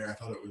doing over there? I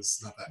thought it was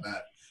not that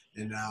bad.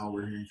 And now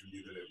we're hearing from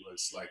you that it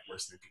was like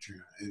worse than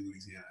Katrina in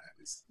Louisiana, at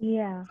least.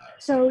 Yeah.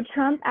 So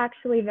Trump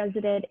actually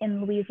visited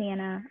in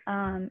Louisiana.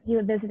 He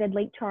visited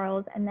Lake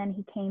Charles, and then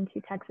he came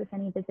to Texas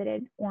and he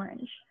visited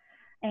Orange.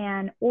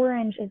 And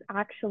Orange is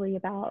actually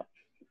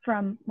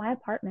from my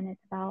apartment,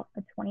 it's about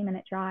a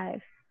 20-minute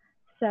drive.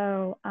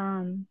 So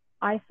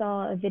I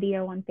saw a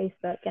video on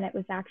Facebook, and it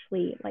was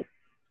actually like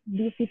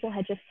these people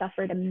had just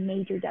suffered a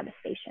major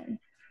devastation,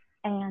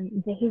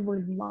 and they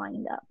were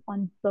lined up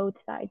on both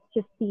sides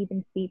just to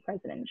even see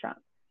President Trump.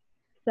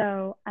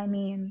 So, I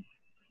mean,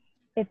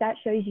 if that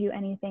shows you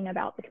anything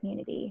about the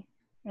community,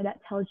 or that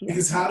tells you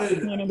because how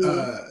did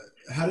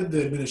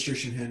the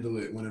administration handle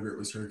it whenever it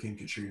was Hurricane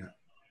Katrina?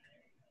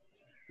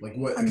 Like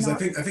what? Because I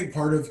think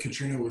part of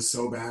Katrina was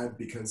so bad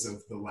because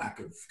of the lack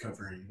of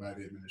covering by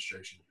the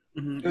administration.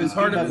 Mm-hmm. It was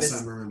part of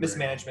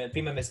mismanagement,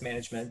 FEMA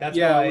mismanagement. That's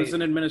why it was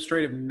an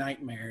administrative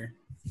nightmare.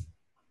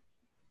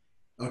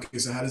 Okay,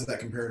 so how does that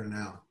compare to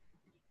now?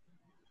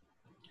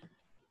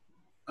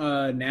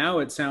 Now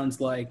it sounds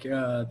like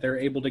they're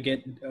able to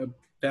get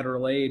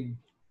federal aid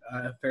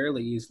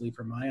fairly easily,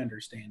 from my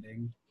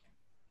understanding.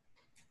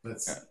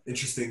 That's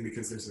interesting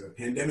because there's a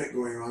pandemic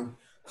going on.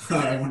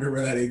 I wonder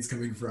where that aid's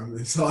coming from.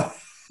 That's all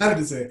I have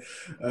to say.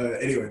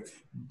 Anyway,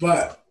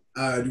 but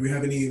do we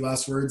have any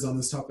last words on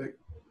this topic?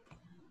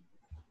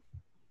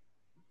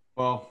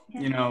 Well,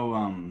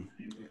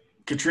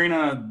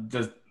 Katrina,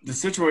 the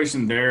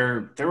situation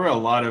there were a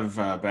lot of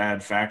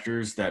bad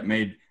factors that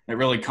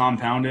really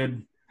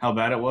compounded how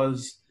bad it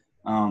was.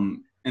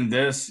 And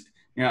this,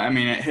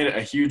 it hit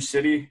a huge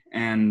city,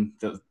 and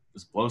it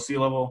was below sea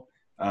level,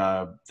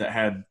 that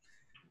had,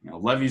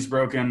 levees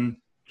broken.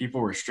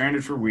 People were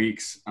stranded for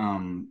weeks.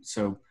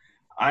 So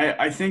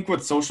I think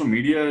with social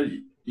media,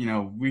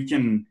 we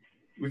can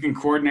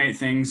coordinate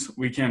things.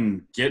 We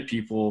can get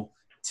people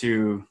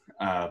to,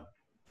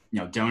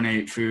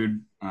 donate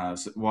food,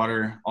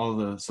 water, all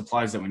the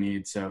supplies that we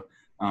need. So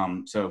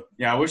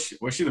yeah, I wish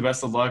you the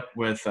best of luck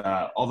with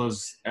all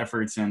those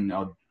efforts, and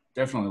I'll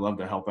definitely love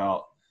to help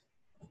out.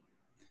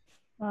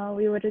 Well,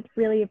 we would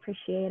really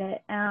appreciate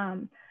it.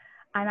 I'm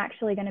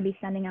actually going to be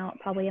sending out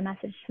probably a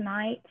message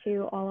tonight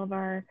to all of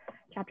our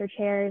chapter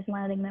chairs,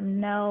 letting them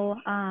know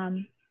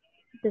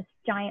this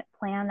giant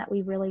plan that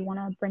we really want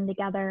to bring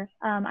together.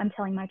 I'm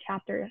telling my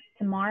chapter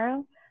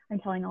tomorrow. I'm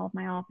telling all of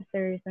my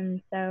officers,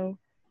 and so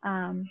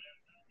I'm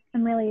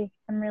really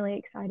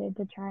excited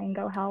to try and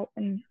go help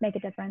and make a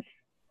difference.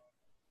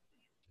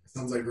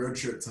 Sounds like road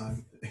trip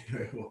time.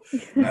 Anyway, well,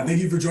 thank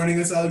you for joining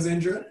us,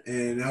 Alexandra.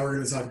 And now we're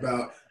going to talk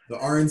about the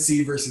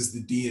RNC versus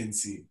the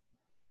DNC.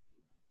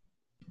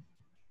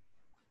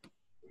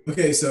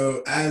 Okay,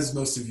 so as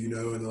most of you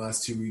know, in the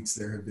last 2 weeks,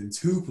 there have been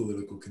two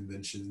political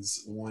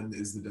conventions. One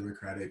is the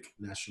Democratic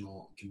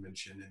National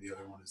Convention, and the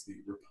other one is the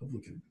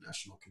Republican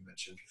National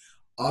Convention.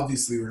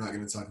 Obviously, we're not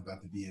going to talk about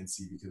the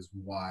DNC because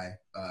why?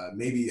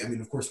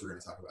 Of course we're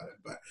going to talk about it,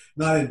 but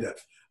not in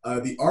depth.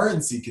 The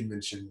RNC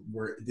convention,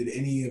 did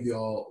any of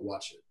y'all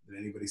watch it? Did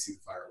anybody see the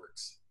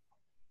fireworks?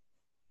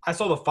 I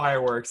saw the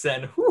fireworks,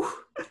 and whew,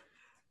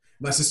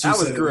 My sister that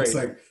was said great.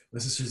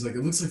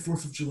 it looks like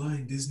 4th of July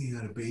and Disney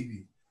had a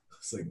baby.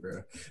 It's like,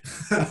 bro.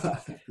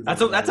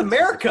 That's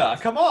America.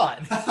 Come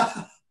on.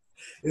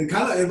 It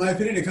kind of, in my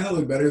opinion, it kind of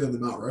looked better than the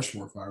Mount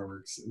Rushmore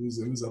fireworks. It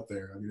was up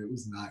there. I mean, it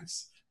was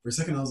nice. For a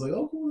second, I was like,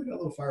 oh, cool, they got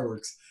little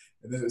fireworks.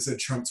 And then it said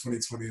Trump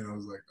 2020, and I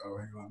was like, oh,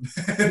 hang on.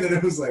 And then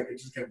it was like, it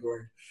just kept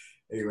going.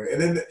 Anyway,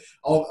 and then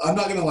I'm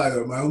not going to lie,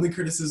 though. My only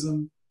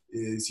criticism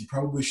is you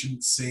probably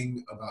shouldn't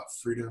sing about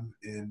freedom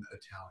in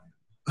Italian.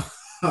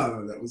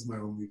 That was my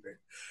only thing.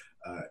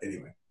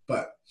 Anyway,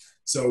 but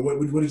so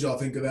what did y'all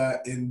think of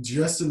that? And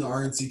just in the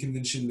RNC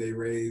convention, they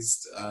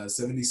raised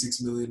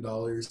 $76 million.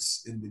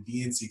 In the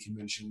DNC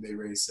convention, they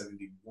raised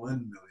 $71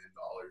 million.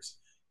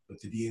 But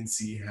the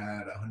DNC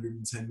had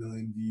 110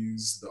 million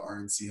views. The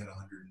RNC had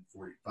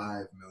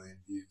 145 million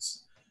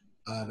views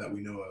that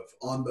we know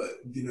of.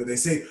 They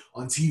say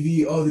on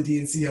TV, oh, the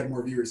DNC had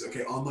more viewers.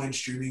 Okay, online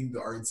streaming, the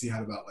RNC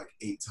had about like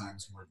 8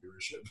 times more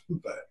viewership.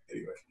 But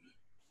anyway.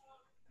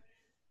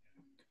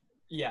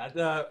 Yeah,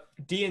 the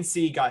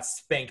DNC got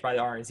spanked by the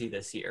RNC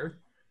this year.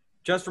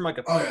 Just from like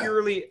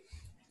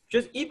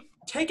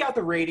take out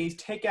the ratings,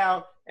 take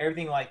out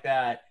everything like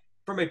that.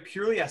 From a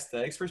purely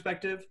aesthetics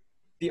perspective,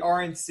 the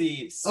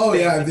RNC. Oh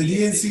yeah, the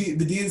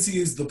DNC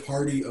is the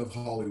party of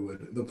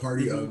Hollywood, the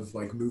party of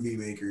like movie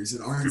makers,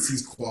 and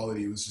RNC's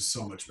quality was just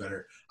so much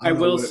better. I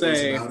will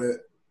say, I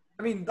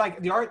mean,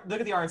 like look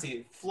at the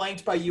RNC,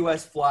 flanked by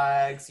U.S.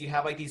 flags. You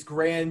have like these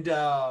grand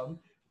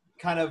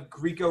kind of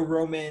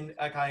Greco-Roman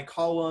kind of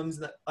columns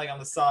that, like on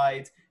the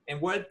sides.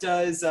 And what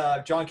does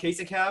John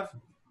Kasich have?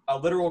 A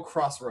literal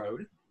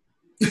crossroad.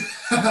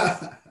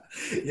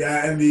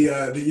 Yeah, and the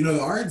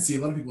RNC.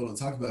 A lot of people don't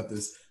talk about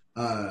this.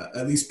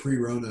 At least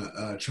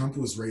pre-Rona, Trump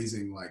was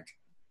raising like,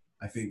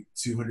 I think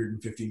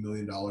 $250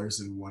 million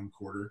in one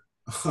quarter.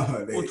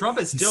 Trump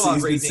is still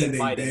on raising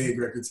Biden. Big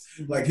records.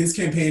 Like his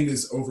campaign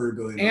is over $1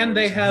 billion. And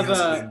they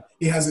have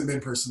he hasn't been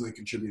personally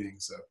contributing.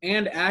 So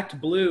and Act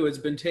Blue has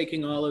been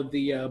taking all of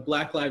the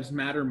Black Lives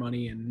Matter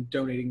money and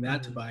donating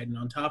that to Biden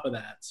on top of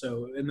that.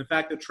 So, and the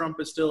fact that Trump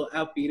is still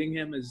outbeating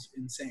him is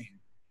insane.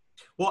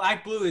 Well,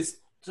 Act Blue is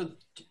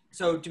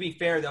so. To be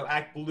fair, though,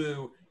 Act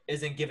Blue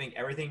isn't giving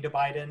everything to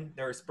Biden.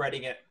 They're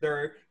spreading it.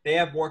 They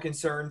have more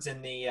concerns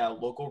in the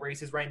local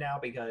races right now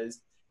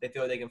because they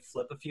feel like they can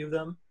flip a few of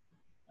them.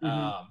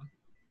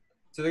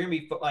 So they're going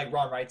to be like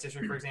Ron Wright's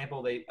district, for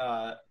example. They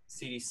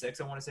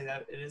CD6, I want to say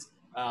that it is.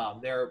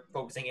 They're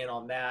focusing in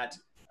on that.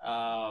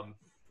 A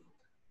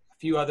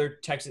few other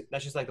Texas.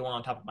 That's just like the one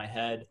on top of my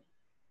head.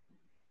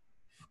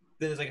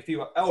 Then there's like a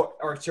few.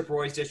 Or Chip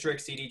Roy's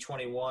district,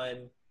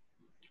 CD21.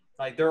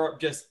 Like they're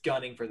just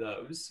gunning for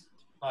those.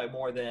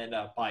 More than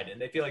Biden.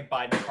 They feel like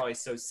Biden is probably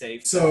so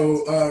safe.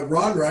 So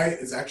Ron Wright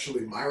is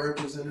actually my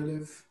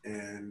representative,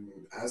 and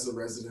as a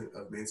resident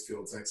of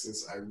Mansfield,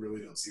 Texas, I really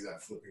don't see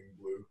that flipping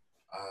blue.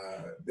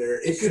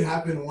 It could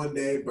happen one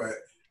day, but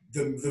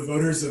the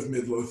voters of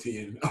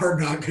Midlothian are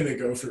not going to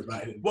go for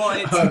Biden. Well,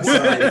 it's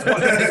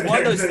one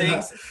of those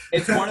things.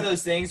 It's one of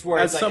those things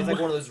where it's like one of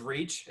those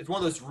reach. It's one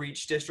of those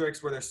reach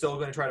districts where they're still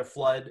going to try to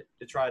flood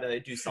to try to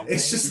do something.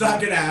 It's just not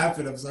going to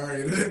happen. I'm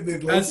sorry.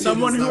 As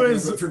someone who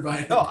is for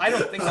Biden. No, I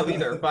don't think so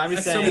either. But I'm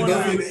just saying.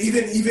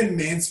 Even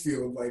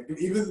Mansfield, like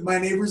even my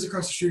neighbors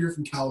across the street are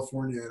from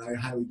California, and I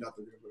highly doubt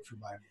they're going to vote for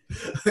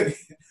Biden.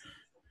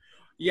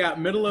 Yeah,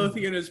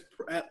 Midlothian is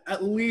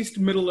at least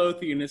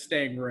Midlothian is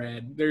staying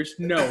red. There's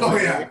no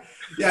way.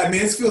 Yeah,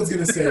 Mansfield's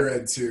gonna stay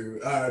red too.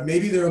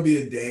 Maybe there'll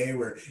be a day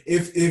where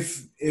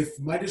if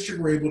my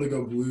district were able to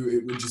go blue,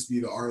 it would just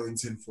be the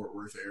Arlington Fort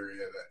Worth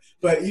area.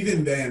 But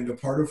even then, the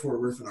part of Fort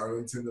Worth and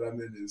Arlington that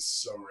I'm in is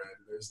so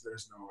red.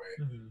 There's no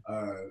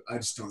way. I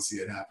just don't see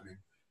it happening.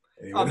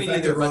 Anyway, I mean,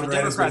 either, but the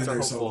Democrats are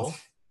hopeful.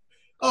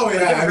 Oh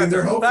yeah, I mean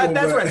they're hopeful.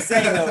 That's what I'm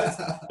saying though.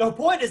 The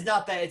point is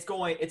not that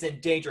it's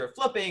in danger of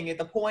flipping.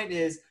 The point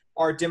is,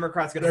 are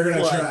Democrats going to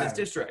flood this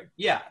district?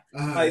 Yeah,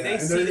 they're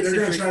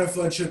going to try to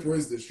flood Chip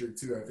Roy's district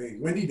too. I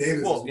think Wendy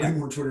Davis has way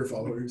more Twitter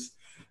followers.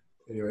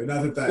 Anyway,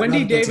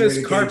 Wendy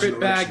Davis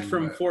carpetbagged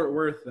from Fort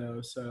Worth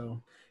though,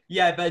 so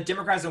yeah, but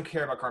Democrats don't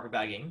care about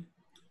carpetbagging.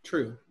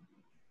 True.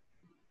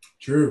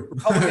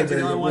 Republicans are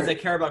the only ones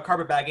that care about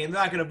carpetbagging.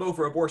 They're not going to vote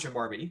for abortion,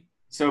 Barbie.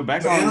 So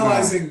back So on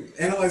analyzing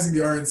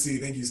the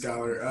RNC. Thank you,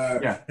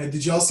 Skylar. Yeah. And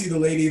did y'all see the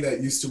lady that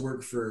used to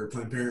work for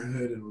Planned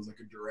Parenthood and was like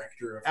a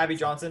director of Abby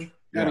Johnson.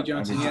 Abby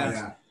Johnson, Abby yeah.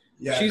 Johnson.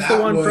 Yeah, She's that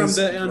the one from was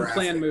the graphic.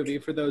 Unplanned movie.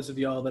 For those of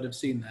y'all that have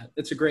seen that,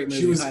 it's a great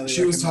movie. She was highly was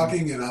recommend.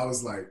 talking, and I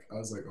was like,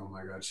 oh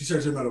my god. She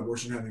started talking about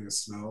abortion having a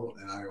smell,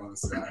 and I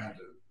honestly, I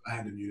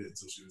had to mute it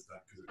until she was done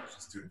because it was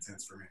just too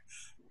intense for me.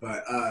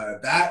 But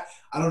that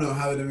I don't know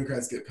how the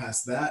Democrats get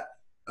past that.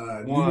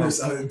 Don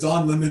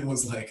Lemon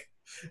was like,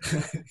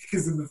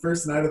 because in the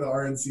first night of the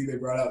RNC, they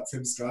brought out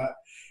Tim Scott,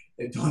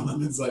 and Don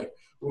Lemon's like,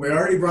 well, they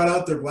already brought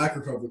out their black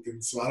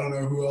Republicans, so I don't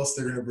know who else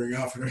they're going to bring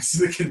out for the rest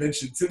of the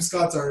convention. Tim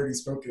Scott's already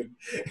spoken.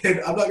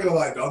 And I'm not going to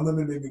lie, Don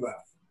Lemon made me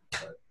laugh.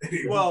 But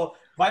anyway. Well,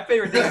 my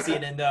favorite thing of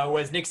CNN, though,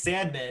 was Nick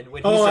Sandman.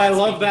 When he Oh, I started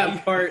love speaking.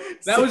 that part.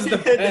 That was the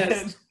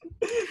best.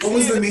 What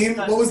was the meme?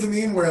 What was the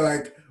meme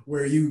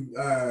where you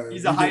He's you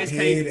the highest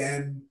paid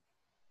and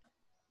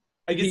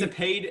I guess it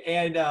paid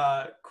and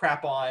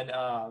crap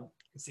on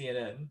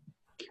CNN.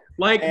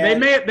 Like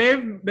And-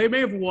 they may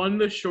have won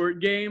the short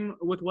game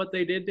with what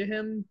they did to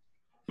him,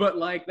 but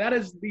like that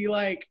is the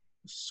like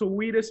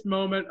sweetest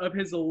moment of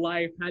his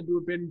life. Had to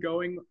have been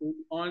going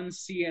on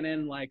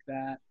CNN like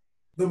that.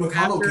 the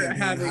McConnell After campaign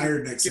having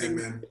hired Nick getting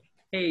Sandman.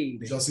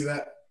 paid. Did y'all see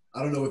that?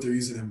 I don't know what they're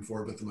using him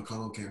for, but the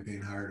McConnell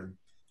campaign hired him.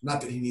 Not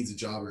that he needs a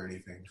job or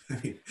anything. I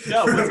mean,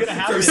 No, what's gonna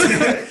happen?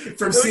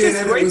 From Which is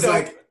CNN, great, it was though.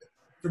 like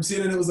from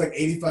CNN, it was like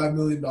 $85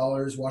 million.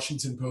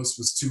 Washington Post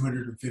was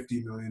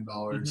 $250 million,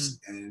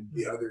 and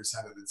the others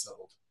haven't been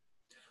settled.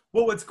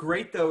 Well, what's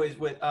great though is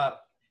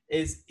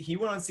he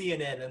went on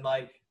CNN and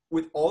like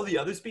with all the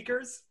other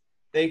speakers,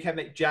 they kept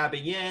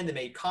jabbing in. They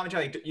made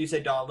commentary. Like you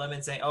said, Don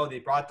Lemon saying, "Oh, they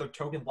brought the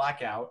token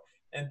blackout,"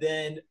 and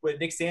then with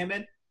Nick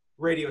Sandman,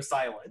 radio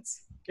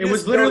silence. It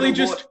was literally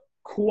just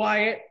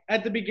quiet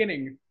at the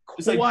beginning,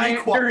 It's like, be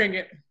quiet quiet. during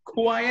it,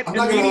 quiet I'm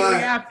not gonna immediately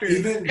lie. after.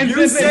 Even And you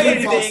then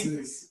say they-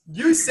 anything,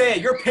 you say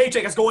it, your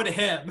paycheck is going to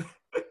him.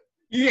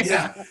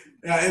 Yeah,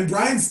 and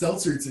Brian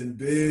Stelter's in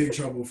big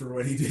trouble for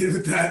what he did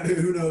with that.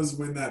 Who knows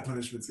when that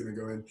punishment's going to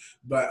go in?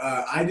 But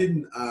I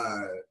didn't.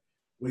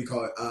 What do you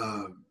call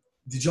it?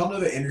 Did y'all know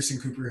that Anderson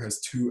Cooper has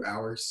 2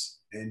 hours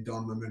and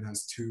Don Lemon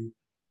has 2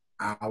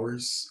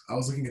 hours? I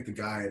was looking at the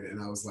guide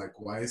and I was like,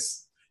 why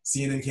is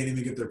CNN can't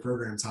even get their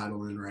program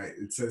title in right?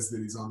 It says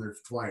that he's on there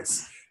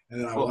twice, and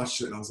then I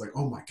watched it and I was like,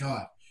 oh my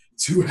god,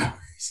 2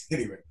 hours.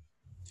 Anyway.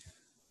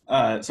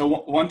 So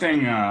one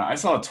thing, I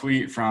saw a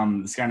tweet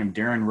from this guy named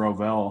Darren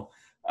Rovell,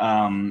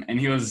 and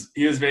he was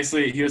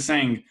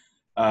saying,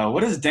 what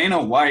does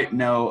Dana White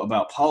know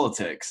about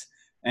politics?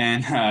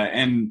 And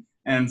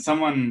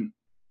someone,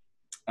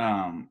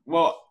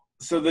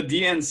 so the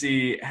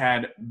DNC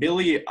had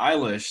Billie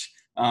Eilish,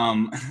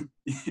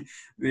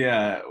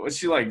 was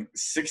she like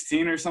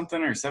 16 or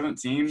something or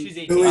 17? She's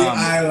 18. Billie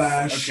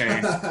Eilish.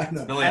 Okay.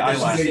 No, Billie At the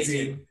Eilish. she's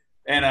 18.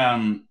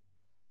 And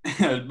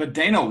but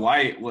Dana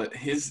White,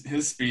 his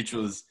speech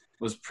was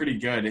pretty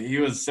good. He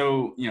was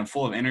so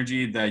full of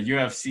energy. The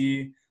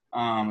UFC,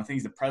 I think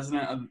he's the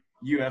president of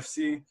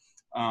UFC.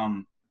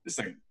 Just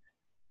a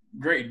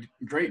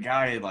great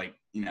guy. Like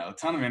a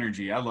ton of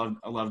energy. I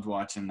loved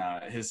watching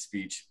his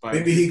speech. But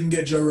maybe he can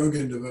get Joe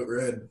Rogan to vote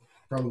red.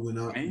 Probably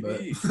not.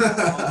 maybe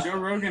But. Joe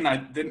Rogan.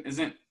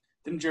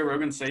 Didn't Joe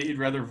Rogan say he'd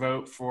rather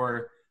vote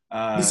for?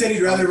 He said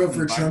he'd rather vote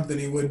for Biden? Trump than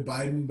he would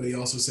Biden, but he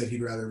also said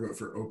he'd rather vote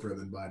for Oprah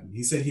than Biden.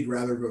 He said he'd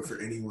rather vote for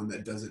anyone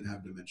that doesn't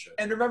have dementia.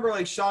 And remember,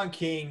 like Sean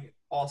King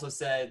also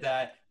said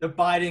that the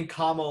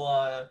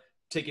Biden-Kamala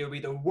ticket would be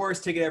the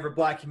worst ticket ever for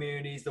Black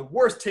communities, the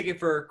worst ticket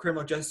for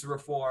criminal justice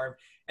reform.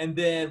 And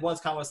then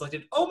once Kamala was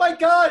elected, oh my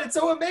God, it's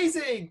so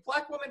amazing!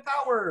 Black woman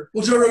power.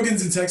 Well, Joe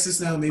Rogan's in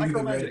Texas now. Maybe the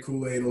Micromagic. red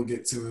Kool-Aid will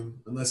get to him,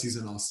 unless he's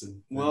in Austin.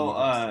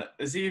 Well,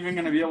 is he even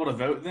going to be able to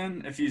vote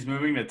then? If he's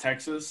moving to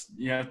Texas, don't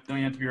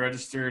you have to be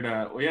registered?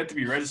 You have to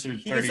be registered.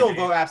 He 30 can still days.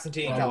 vote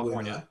absentee in Probably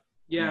California. not.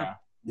 Yeah.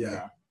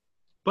 Yeah.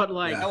 But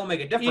like That will make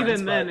a difference.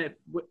 even but then,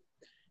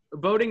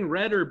 voting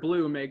red or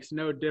blue makes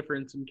no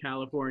difference in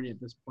California at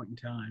this point in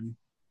time.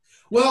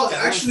 Well,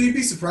 actually, you'd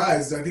be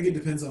surprised. I think it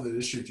depends on the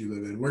district you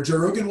live in. Where Joe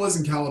Rogan was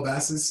in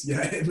Calabasas,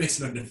 yeah, it makes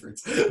no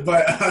difference.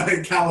 But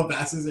in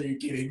Calabasas, are you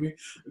kidding me?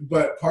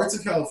 But parts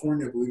of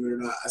California, believe it or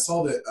not, I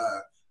saw that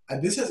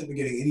this hasn't been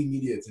getting any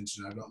media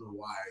attention. I don't know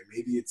why.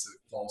 Maybe it's a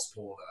false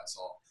poll that I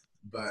saw.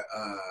 But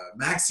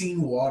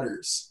Maxine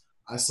Waters,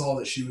 I saw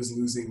that she was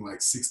losing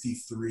like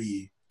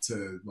 63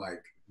 to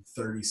like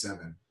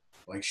 37.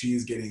 Like she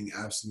is getting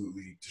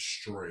absolutely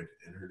destroyed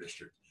in her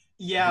district.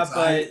 yeah,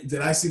 but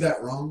Did I see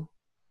that wrong?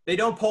 they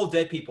don't poll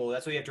dead people.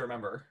 That's what you have to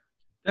remember.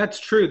 That's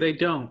true. They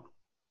don't.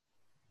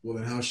 Well,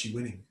 then how is she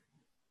winning?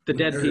 The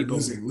dead people.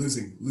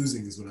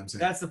 Losing is what I'm saying.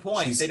 That's the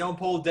point. They don't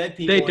poll dead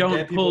people. They and don't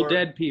dead people pull are-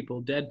 dead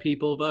people. Dead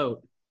people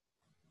vote.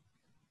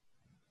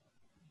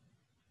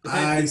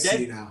 I the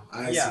see dead- now.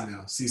 I yeah. see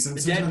now. See, some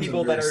The sometimes dead I'm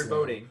people very that are slow.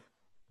 voting.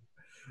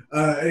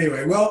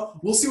 Anyway, well,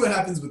 we'll see what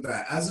happens with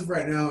that. As of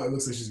right now, it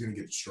looks like she's going to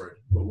get destroyed,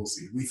 but we'll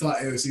see. We thought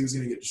AOC was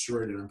going to get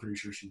destroyed, and I'm pretty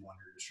sure she won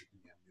her district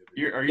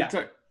again. Are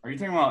you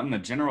talking about in the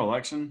general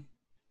election?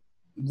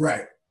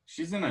 Right.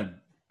 She's in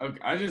a Okay,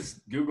 I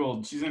just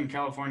Googled. She's in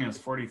California's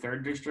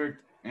 43rd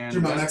district, and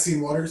Talking about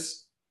Maxine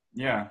Waters.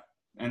 yeah,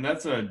 and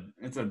it's a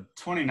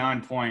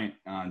 29-point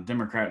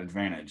Democrat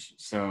advantage.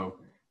 So,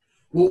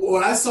 Well,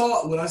 what I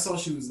saw,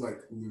 she was like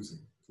losing.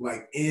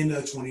 Like in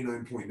a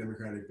 29-point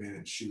Democratic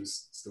advantage, she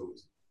was still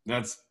losing.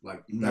 that's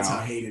How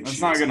hated that's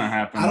she not is. gonna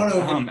happen. I don't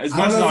know. As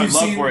much as I'd love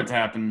seen, for it to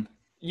happen.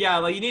 Yeah,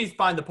 like you need to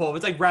find the poll. If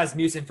it's like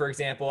Rasmussen, for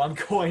example, I'm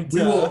going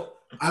to.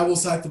 I will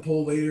cite the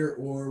poll later,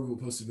 or we'll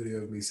post a video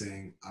of me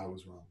saying I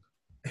was wrong.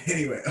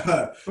 Anyway,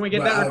 can we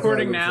get that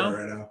recording now?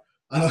 Right now.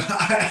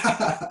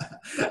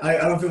 I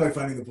don't feel like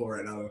finding the poll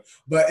right now, though.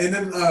 But and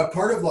then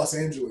part of Los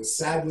Angeles,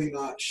 sadly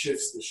not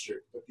Schiff's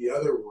district, but the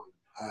other one,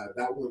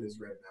 that one is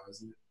red now,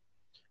 isn't it?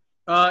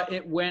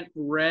 It went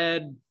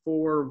red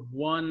for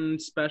one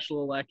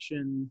special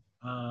election.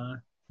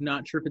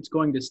 Not sure if it's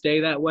going to stay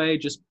that way.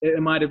 Just it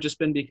might have just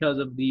been because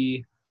of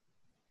the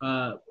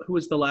who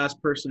was the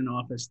last person in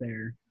office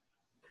there.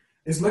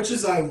 As much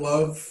as I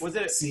love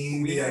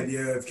seeing weird? the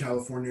idea of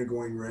California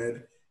going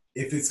red,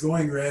 if it's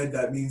going red,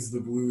 that means the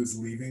blue is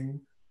leaving.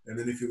 And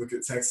then if you look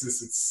at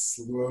Texas, it's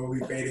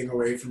slowly fading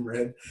away from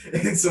red.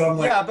 And so I'm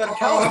like, yeah, but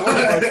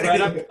California votes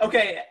red.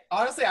 Okay,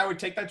 honestly, I would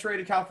take that trade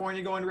of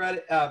California going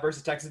red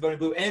versus Texas voting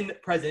blue in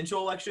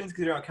presidential elections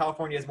because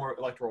California has more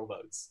electoral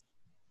votes.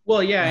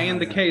 Well, yeah, in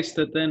the case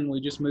that then we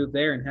just move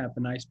there and have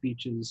the nice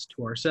beaches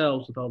to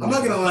ourselves with all the. I'm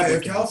not gonna lie.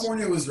 If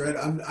California was red,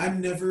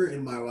 I'm never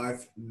in my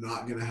life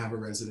not gonna have a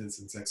residence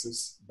in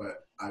Texas,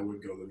 but I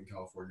would go live in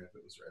California if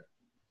it was red.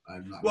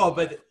 I'm not. Well,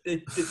 but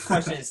the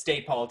question is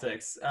state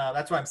politics.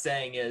 That's what I'm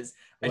saying is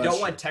I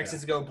don't want Texas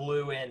to go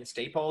blue in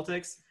state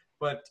politics,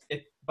 but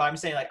I'm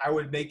saying like I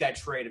would make that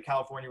trade if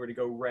California were to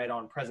go red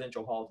on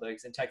presidential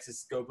politics and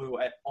Texas go blue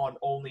on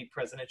only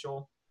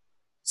presidential.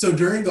 So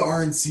during the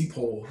RNC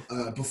poll,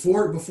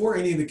 before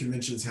any of the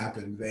conventions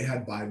happened, they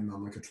had Biden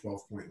on like a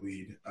 12-point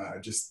lead,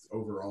 just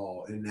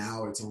overall, and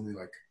now it's only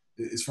like,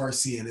 as far as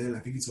CNN, I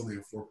think it's only a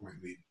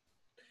 4-point lead.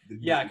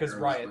 Yeah, because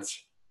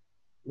riots.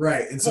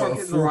 Right, and so a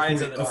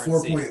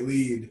 4-point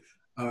lead.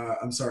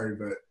 I'm sorry,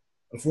 but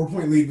a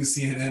 4-point lead with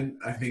CNN,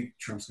 I think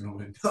Trump's gonna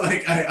win.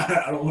 Like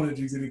I don't want to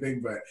jinx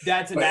anything, but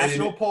that's a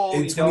national poll.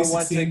 In you don't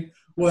want to.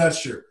 Well,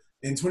 that's true.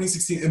 In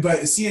 2016,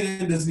 but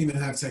CNN doesn't even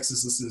have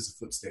Texas listed as a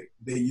flip state.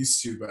 They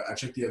used to, but I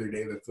checked the other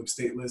day the flip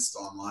state list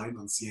online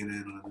on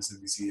CNN, on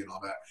MSNBC, and all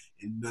that,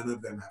 and none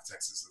of them have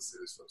Texas listed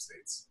as flip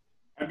states.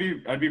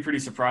 I'd be pretty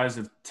surprised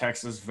if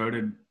Texas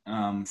voted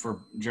for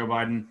Joe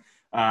Biden.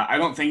 I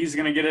don't think he's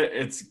going to get it.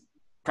 It's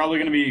probably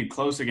going to be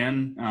close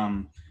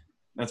again.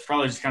 That's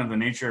probably just kind of the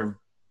nature of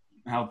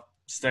how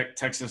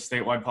Texas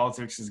statewide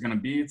politics is going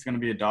to be. It's going to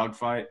be a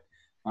dogfight.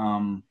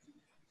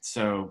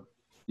 So,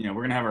 we're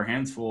going to have our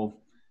hands full.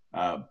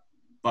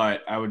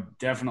 But I would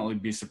definitely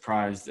be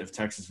surprised if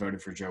Texas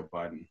voted for Joe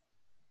Biden.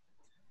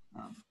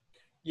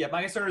 Yeah,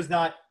 my concern is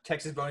not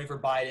Texas voting for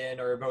Biden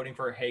or voting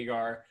for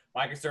Hagar.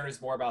 My concern is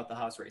more about the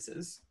House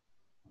races,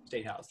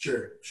 state House.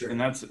 Sure.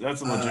 And that's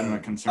a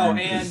legitimate concern.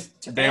 Oh, and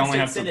they only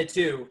have Senate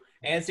too,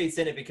 and state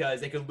Senate because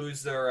they could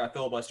lose their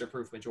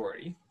filibuster-proof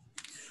majority.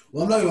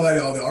 Well, I'm not gonna lie to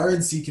y'all. The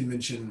RNC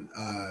convention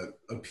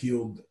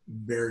appealed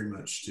very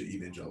much to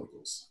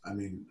evangelicals. I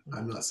mean,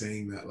 I'm not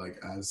saying that like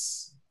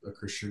as a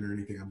Christian or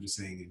anything. I'm just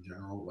saying in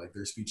general, like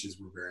their speeches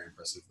were very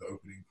impressive. The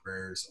opening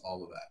prayers,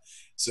 all of that.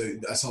 So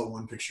I saw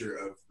one picture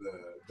of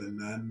the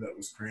nun that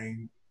was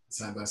praying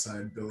side by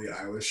side Billie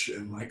Eilish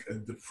and like a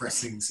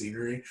depressing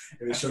scenery,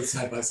 and it showed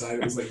side by side.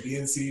 It was like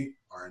DNC,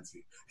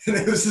 RNC, and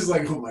it was just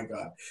like, oh my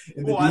god.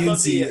 And the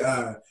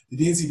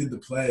DNC did the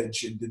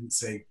pledge and didn't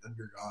say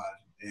under God,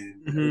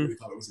 and everybody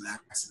thought it was an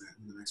accident.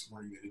 And the next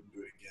morning they didn't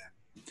do it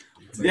again.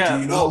 It's like,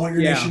 do you not want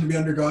your nation to be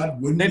under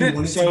God? Wouldn't you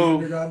want it to be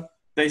under God?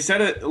 They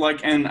said it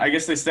like, and I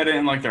guess they said it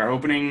in like their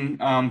opening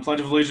Pledge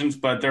of Allegiance,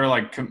 but there were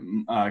like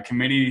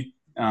committee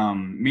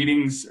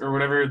meetings or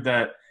whatever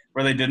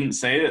where they didn't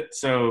say it.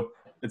 So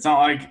it's not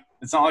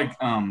like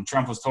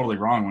Trump was totally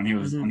wrong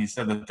when he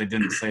said that they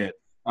didn't say it.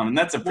 And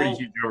that's a pretty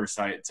huge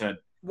oversight.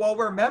 Well,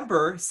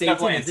 remember,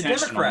 Satan is a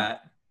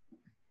Democrat.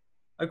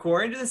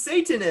 According to the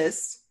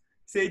Satanists,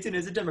 Satan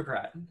is a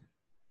Democrat.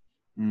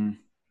 And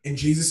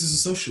Jesus is a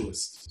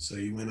socialist, so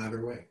you win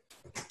either way.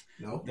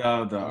 No,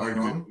 the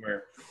argument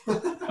where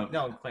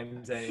no one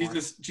claims that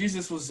anymore.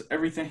 Jesus was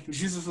everything.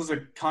 Jesus was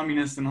a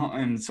communist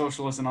and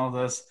socialist and all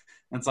this.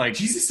 And it's like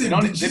Jesus they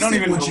don't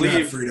even want believe you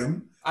to have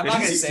freedom. I'm not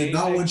going to say did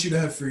not want you to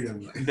have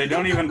freedom. They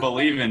don't even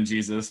believe in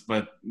Jesus,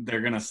 but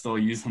they're gonna still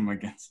use him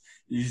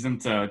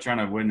to try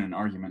to win an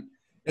argument.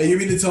 Hey, you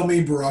mean to tell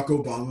me Barack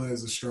Obama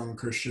is a strong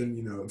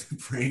Christian?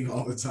 Praying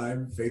all the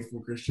time,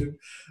 faithful Christian.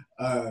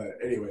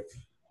 Anyway,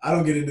 I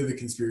don't get into the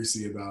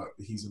conspiracy about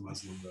he's a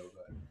Muslim though.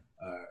 But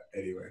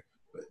anyway.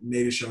 But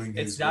Nate is showing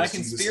it's not a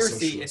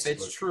conspiracy if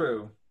it's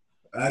true.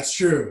 That's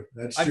true.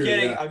 I'm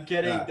kidding. I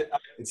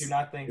do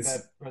not think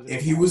that President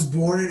if he was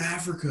born in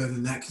Africa,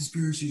 then that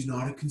conspiracy is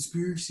not a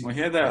conspiracy. Well, he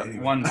had that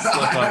one slip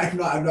up.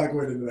 I'm not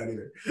going into that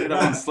either. He had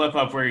that one slip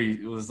up where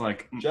he was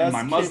like, in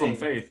my Muslim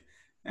faith.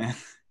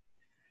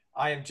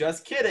 I am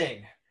just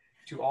kidding.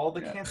 To all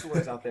the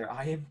cancelers out there,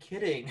 I am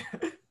kidding.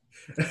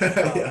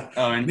 Yeah.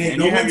 Oh, and Nate, and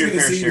no you have one's your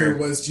gonna fair see share. your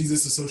Was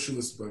Jesus a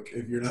Socialist book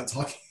if you're not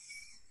talking.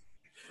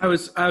 I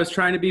was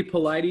trying to be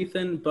polite,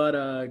 Ethan,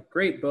 but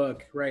great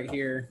book right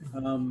here.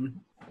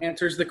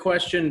 Answers the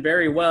question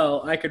very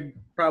well. I could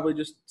probably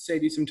just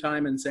save you some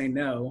time and say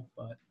no,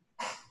 but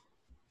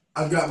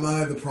I've got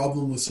The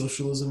Problem with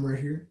Socialism right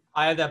here.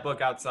 I have that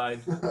book outside.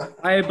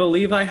 I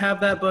believe I have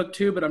that book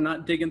too, but I'm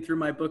not digging through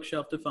my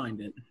bookshelf to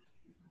find it.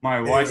 My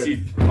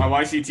Anyway.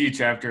 YCT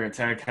chapter at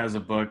Tech has a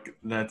book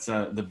that's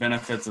the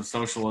benefits of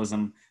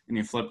socialism, and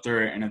you flip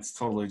through it, and it's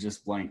totally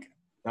just blank.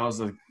 That was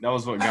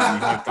what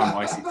got me hooked on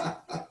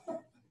YCT.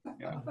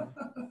 Yeah.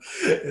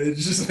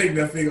 It's just like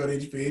nothing on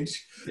each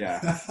page.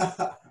 Yeah.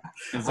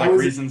 It's like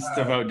reasons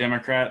to vote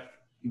Democrat.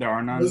 There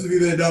are none. Those of you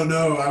that don't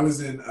know, I was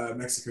in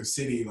Mexico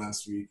City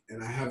last week,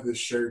 and I have this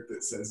shirt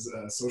that says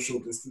social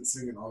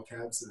distancing in all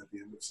caps, and at the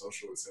end of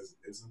social it says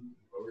ism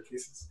in lower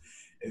cases.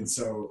 And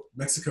so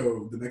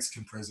the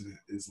Mexican president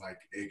is like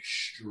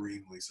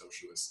extremely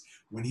socialist.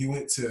 When he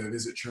went to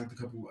visit Trump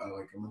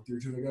a month or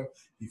two ago,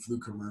 he flew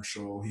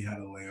commercial, he had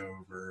a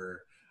layover.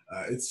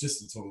 It's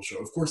just a total show.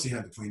 Of course, he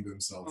had the plane to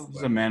himself.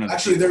 He's a man of the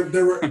Actually, people.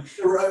 there were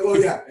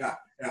well, yeah.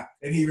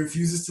 And he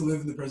refuses to live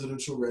in the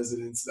presidential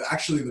residence.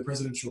 Actually, the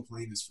presidential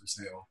plane is for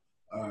sale.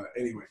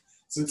 Anyway,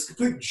 so it's a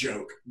complete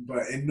joke.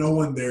 And no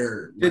one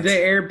there. Did they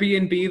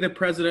Airbnb the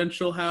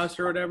presidential house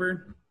or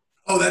whatever?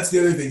 Oh, that's the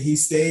other thing. He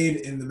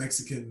stayed in the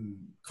Mexican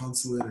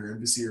consulate or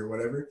embassy or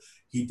whatever.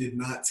 He did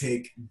not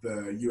take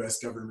the U.S.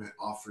 government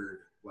offered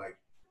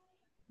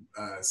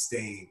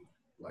staying.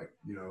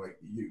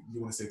 You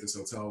want to stay at this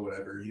hotel,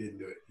 whatever. He didn't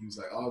do it. He was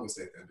like, I'll go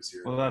stay at the embassy.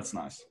 Well, that's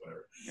nice.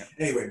 Whatever. Yeah.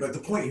 Anyway, but the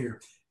point here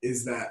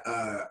is that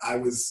I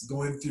was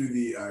going through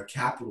the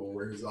Capitol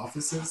where his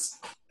office is,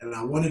 and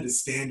I wanted to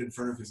stand in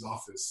front of his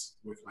office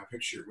with a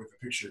picture,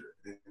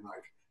 and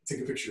take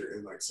a picture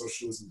in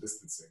socialism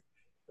distancing.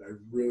 I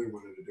really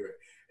wanted to do it.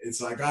 And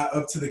so I got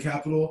up to the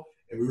Capitol,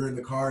 and we were in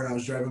the car, and I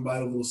was driving by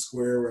the little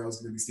square where I was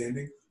going to be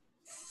standing,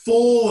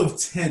 full of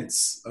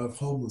tents of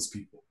homeless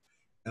people.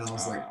 And I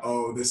was like,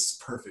 oh, this is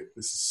perfect.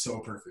 This is so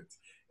perfect.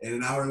 And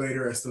an hour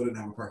later, I still didn't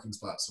have a parking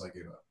spot, so I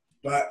gave up.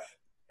 But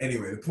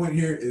anyway, the point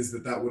here is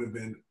that would have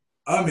been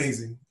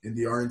amazing, and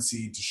the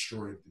RNC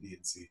destroyed the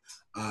DNC.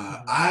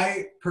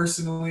 I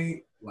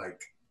personally,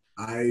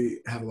 I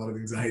have a lot of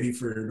anxiety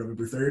for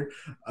November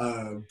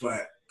 3rd,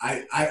 but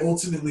I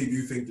ultimately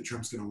do think that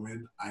Trump's going to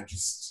win. I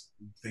just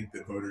think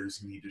that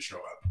voters need to show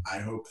up. I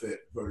hope that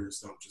voters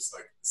don't just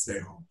stay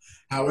home.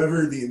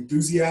 However, the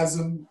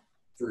enthusiasm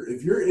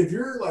if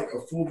you're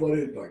a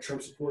full-blooded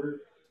Trump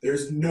supporter,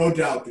 there's no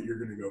doubt that you're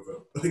going to go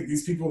vote.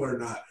 These people are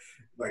not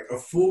a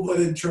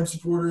full-blooded Trump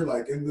supporter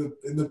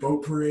in the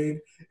boat parade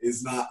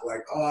is not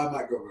oh, I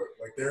might go vote.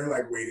 They're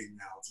waiting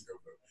now to go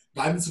vote.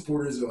 Biden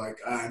supporters are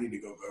I need to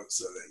go vote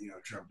so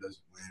that Trump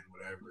doesn't win,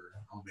 whatever.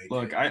 I'll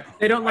make it.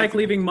 They don't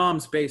leaving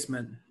mom's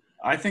basement.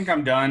 I think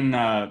I'm done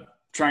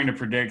trying to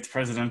predict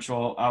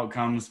presidential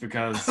outcomes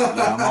because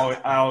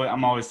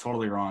I'm always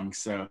totally wrong.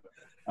 So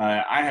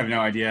I have no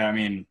idea. I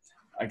mean,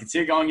 I could see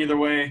it going either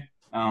way.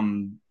 All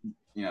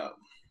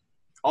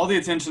the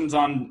attention's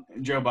on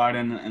Joe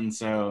Biden, and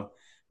so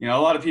a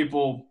lot of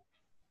people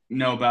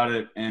know about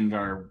it and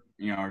are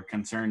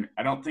concerned.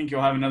 I don't think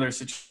you'll have another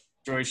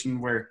situation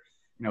where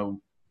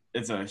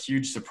it's a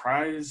huge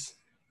surprise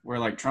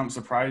where Trump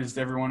surprised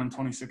everyone in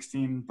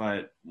 2016.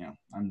 But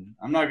I'm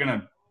not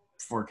gonna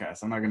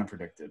forecast. I'm not gonna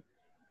predict it.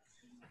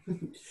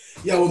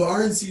 Yeah, well, the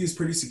RNC is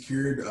pretty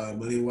secured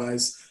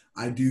money-wise.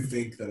 I do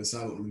think that a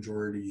silent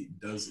majority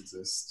does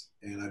exist,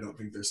 and I don't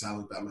think they're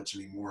silent that much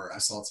anymore. I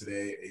saw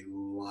today a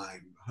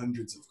line,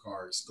 hundreds of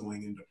cars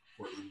going into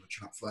Portland with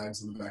Trump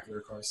flags on the back of their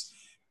cars,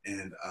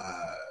 and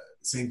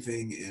same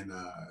thing in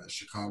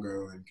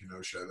Chicago and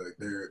Kenosha.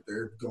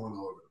 They're going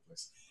all over the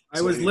place.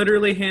 I was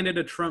literally handed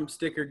a Trump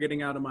sticker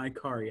getting out of my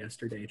car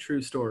yesterday.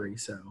 True story.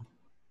 So.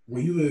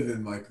 Well, you live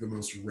in the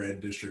most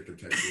red district of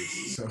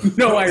Texas. So.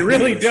 No, I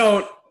really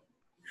don't.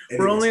 Anyways,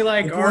 we're only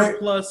R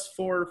plus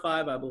 4 or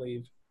 5, I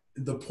believe.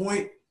 The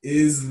point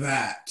is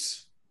that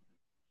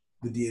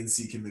the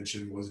DNC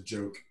convention was a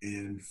joke,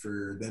 and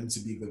for them to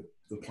be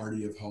the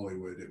party of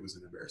Hollywood, it was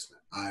an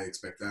embarrassment. I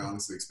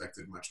honestly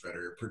expected much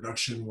better.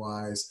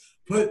 Production-wise,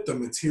 put the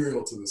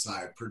material to the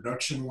side.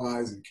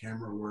 Production-wise and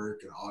camera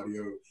work and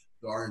audio,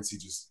 the RNC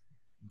just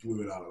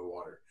blew it out of the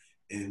water.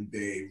 And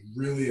they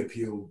really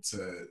appealed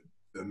to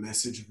the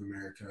message of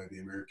America, the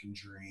American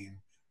dream,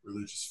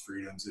 religious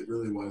freedoms. It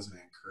really was an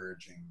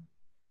encouraging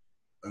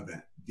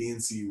event.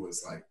 DNC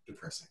was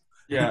depressing.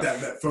 Yeah.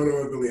 That photo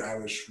of Billie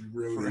Eilish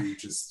really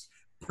just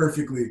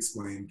perfectly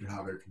explained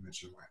how their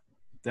convention went.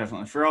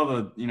 Definitely. For all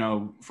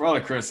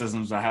the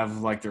criticisms I have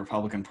of the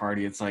Republican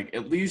Party, it's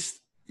at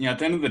least, at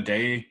the end of the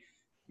day,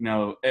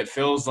 it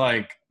feels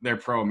like they're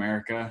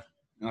pro-America.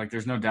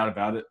 There's no doubt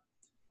about it.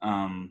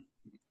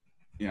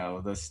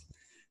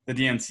 The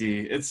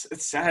DNC, it's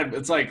sad.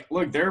 It's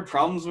look, there are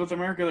problems with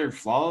America, there are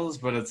flaws,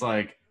 but it's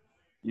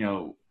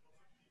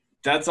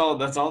that's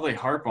all they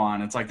harp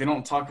on. It's they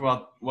don't talk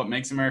about what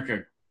makes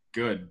America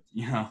good.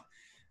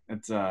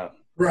 It's right.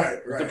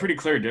 It's a pretty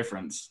clear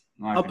difference.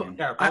 my opinion.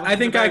 Yeah, I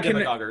think I can.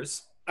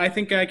 demagoguers. I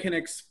think I can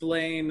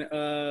explain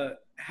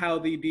how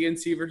the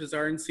DNC versus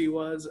RNC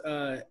was.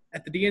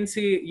 At the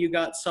DNC, you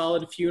got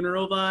solid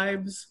funeral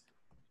vibes.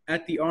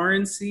 At the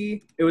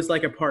RNC, it was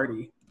like a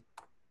party.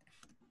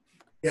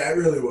 Yeah, it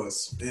really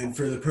was. And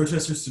for the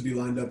protesters to be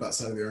lined up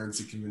outside of the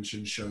RNC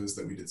convention shows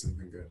that we did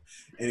something good.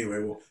 Anyway,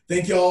 well,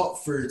 thank y'all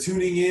for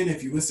tuning in.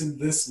 If you listened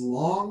this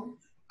long,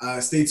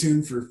 stay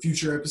tuned for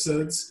future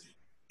episodes,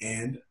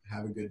 and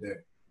have a good day.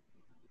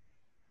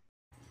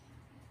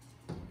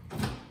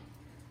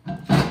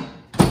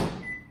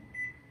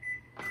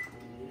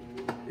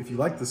 If you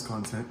like this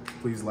content,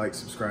 please like,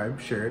 subscribe,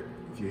 share it.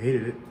 If you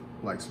hated it,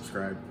 like,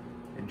 subscribe,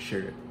 and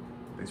share it.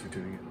 Thanks for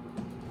tuning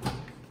in.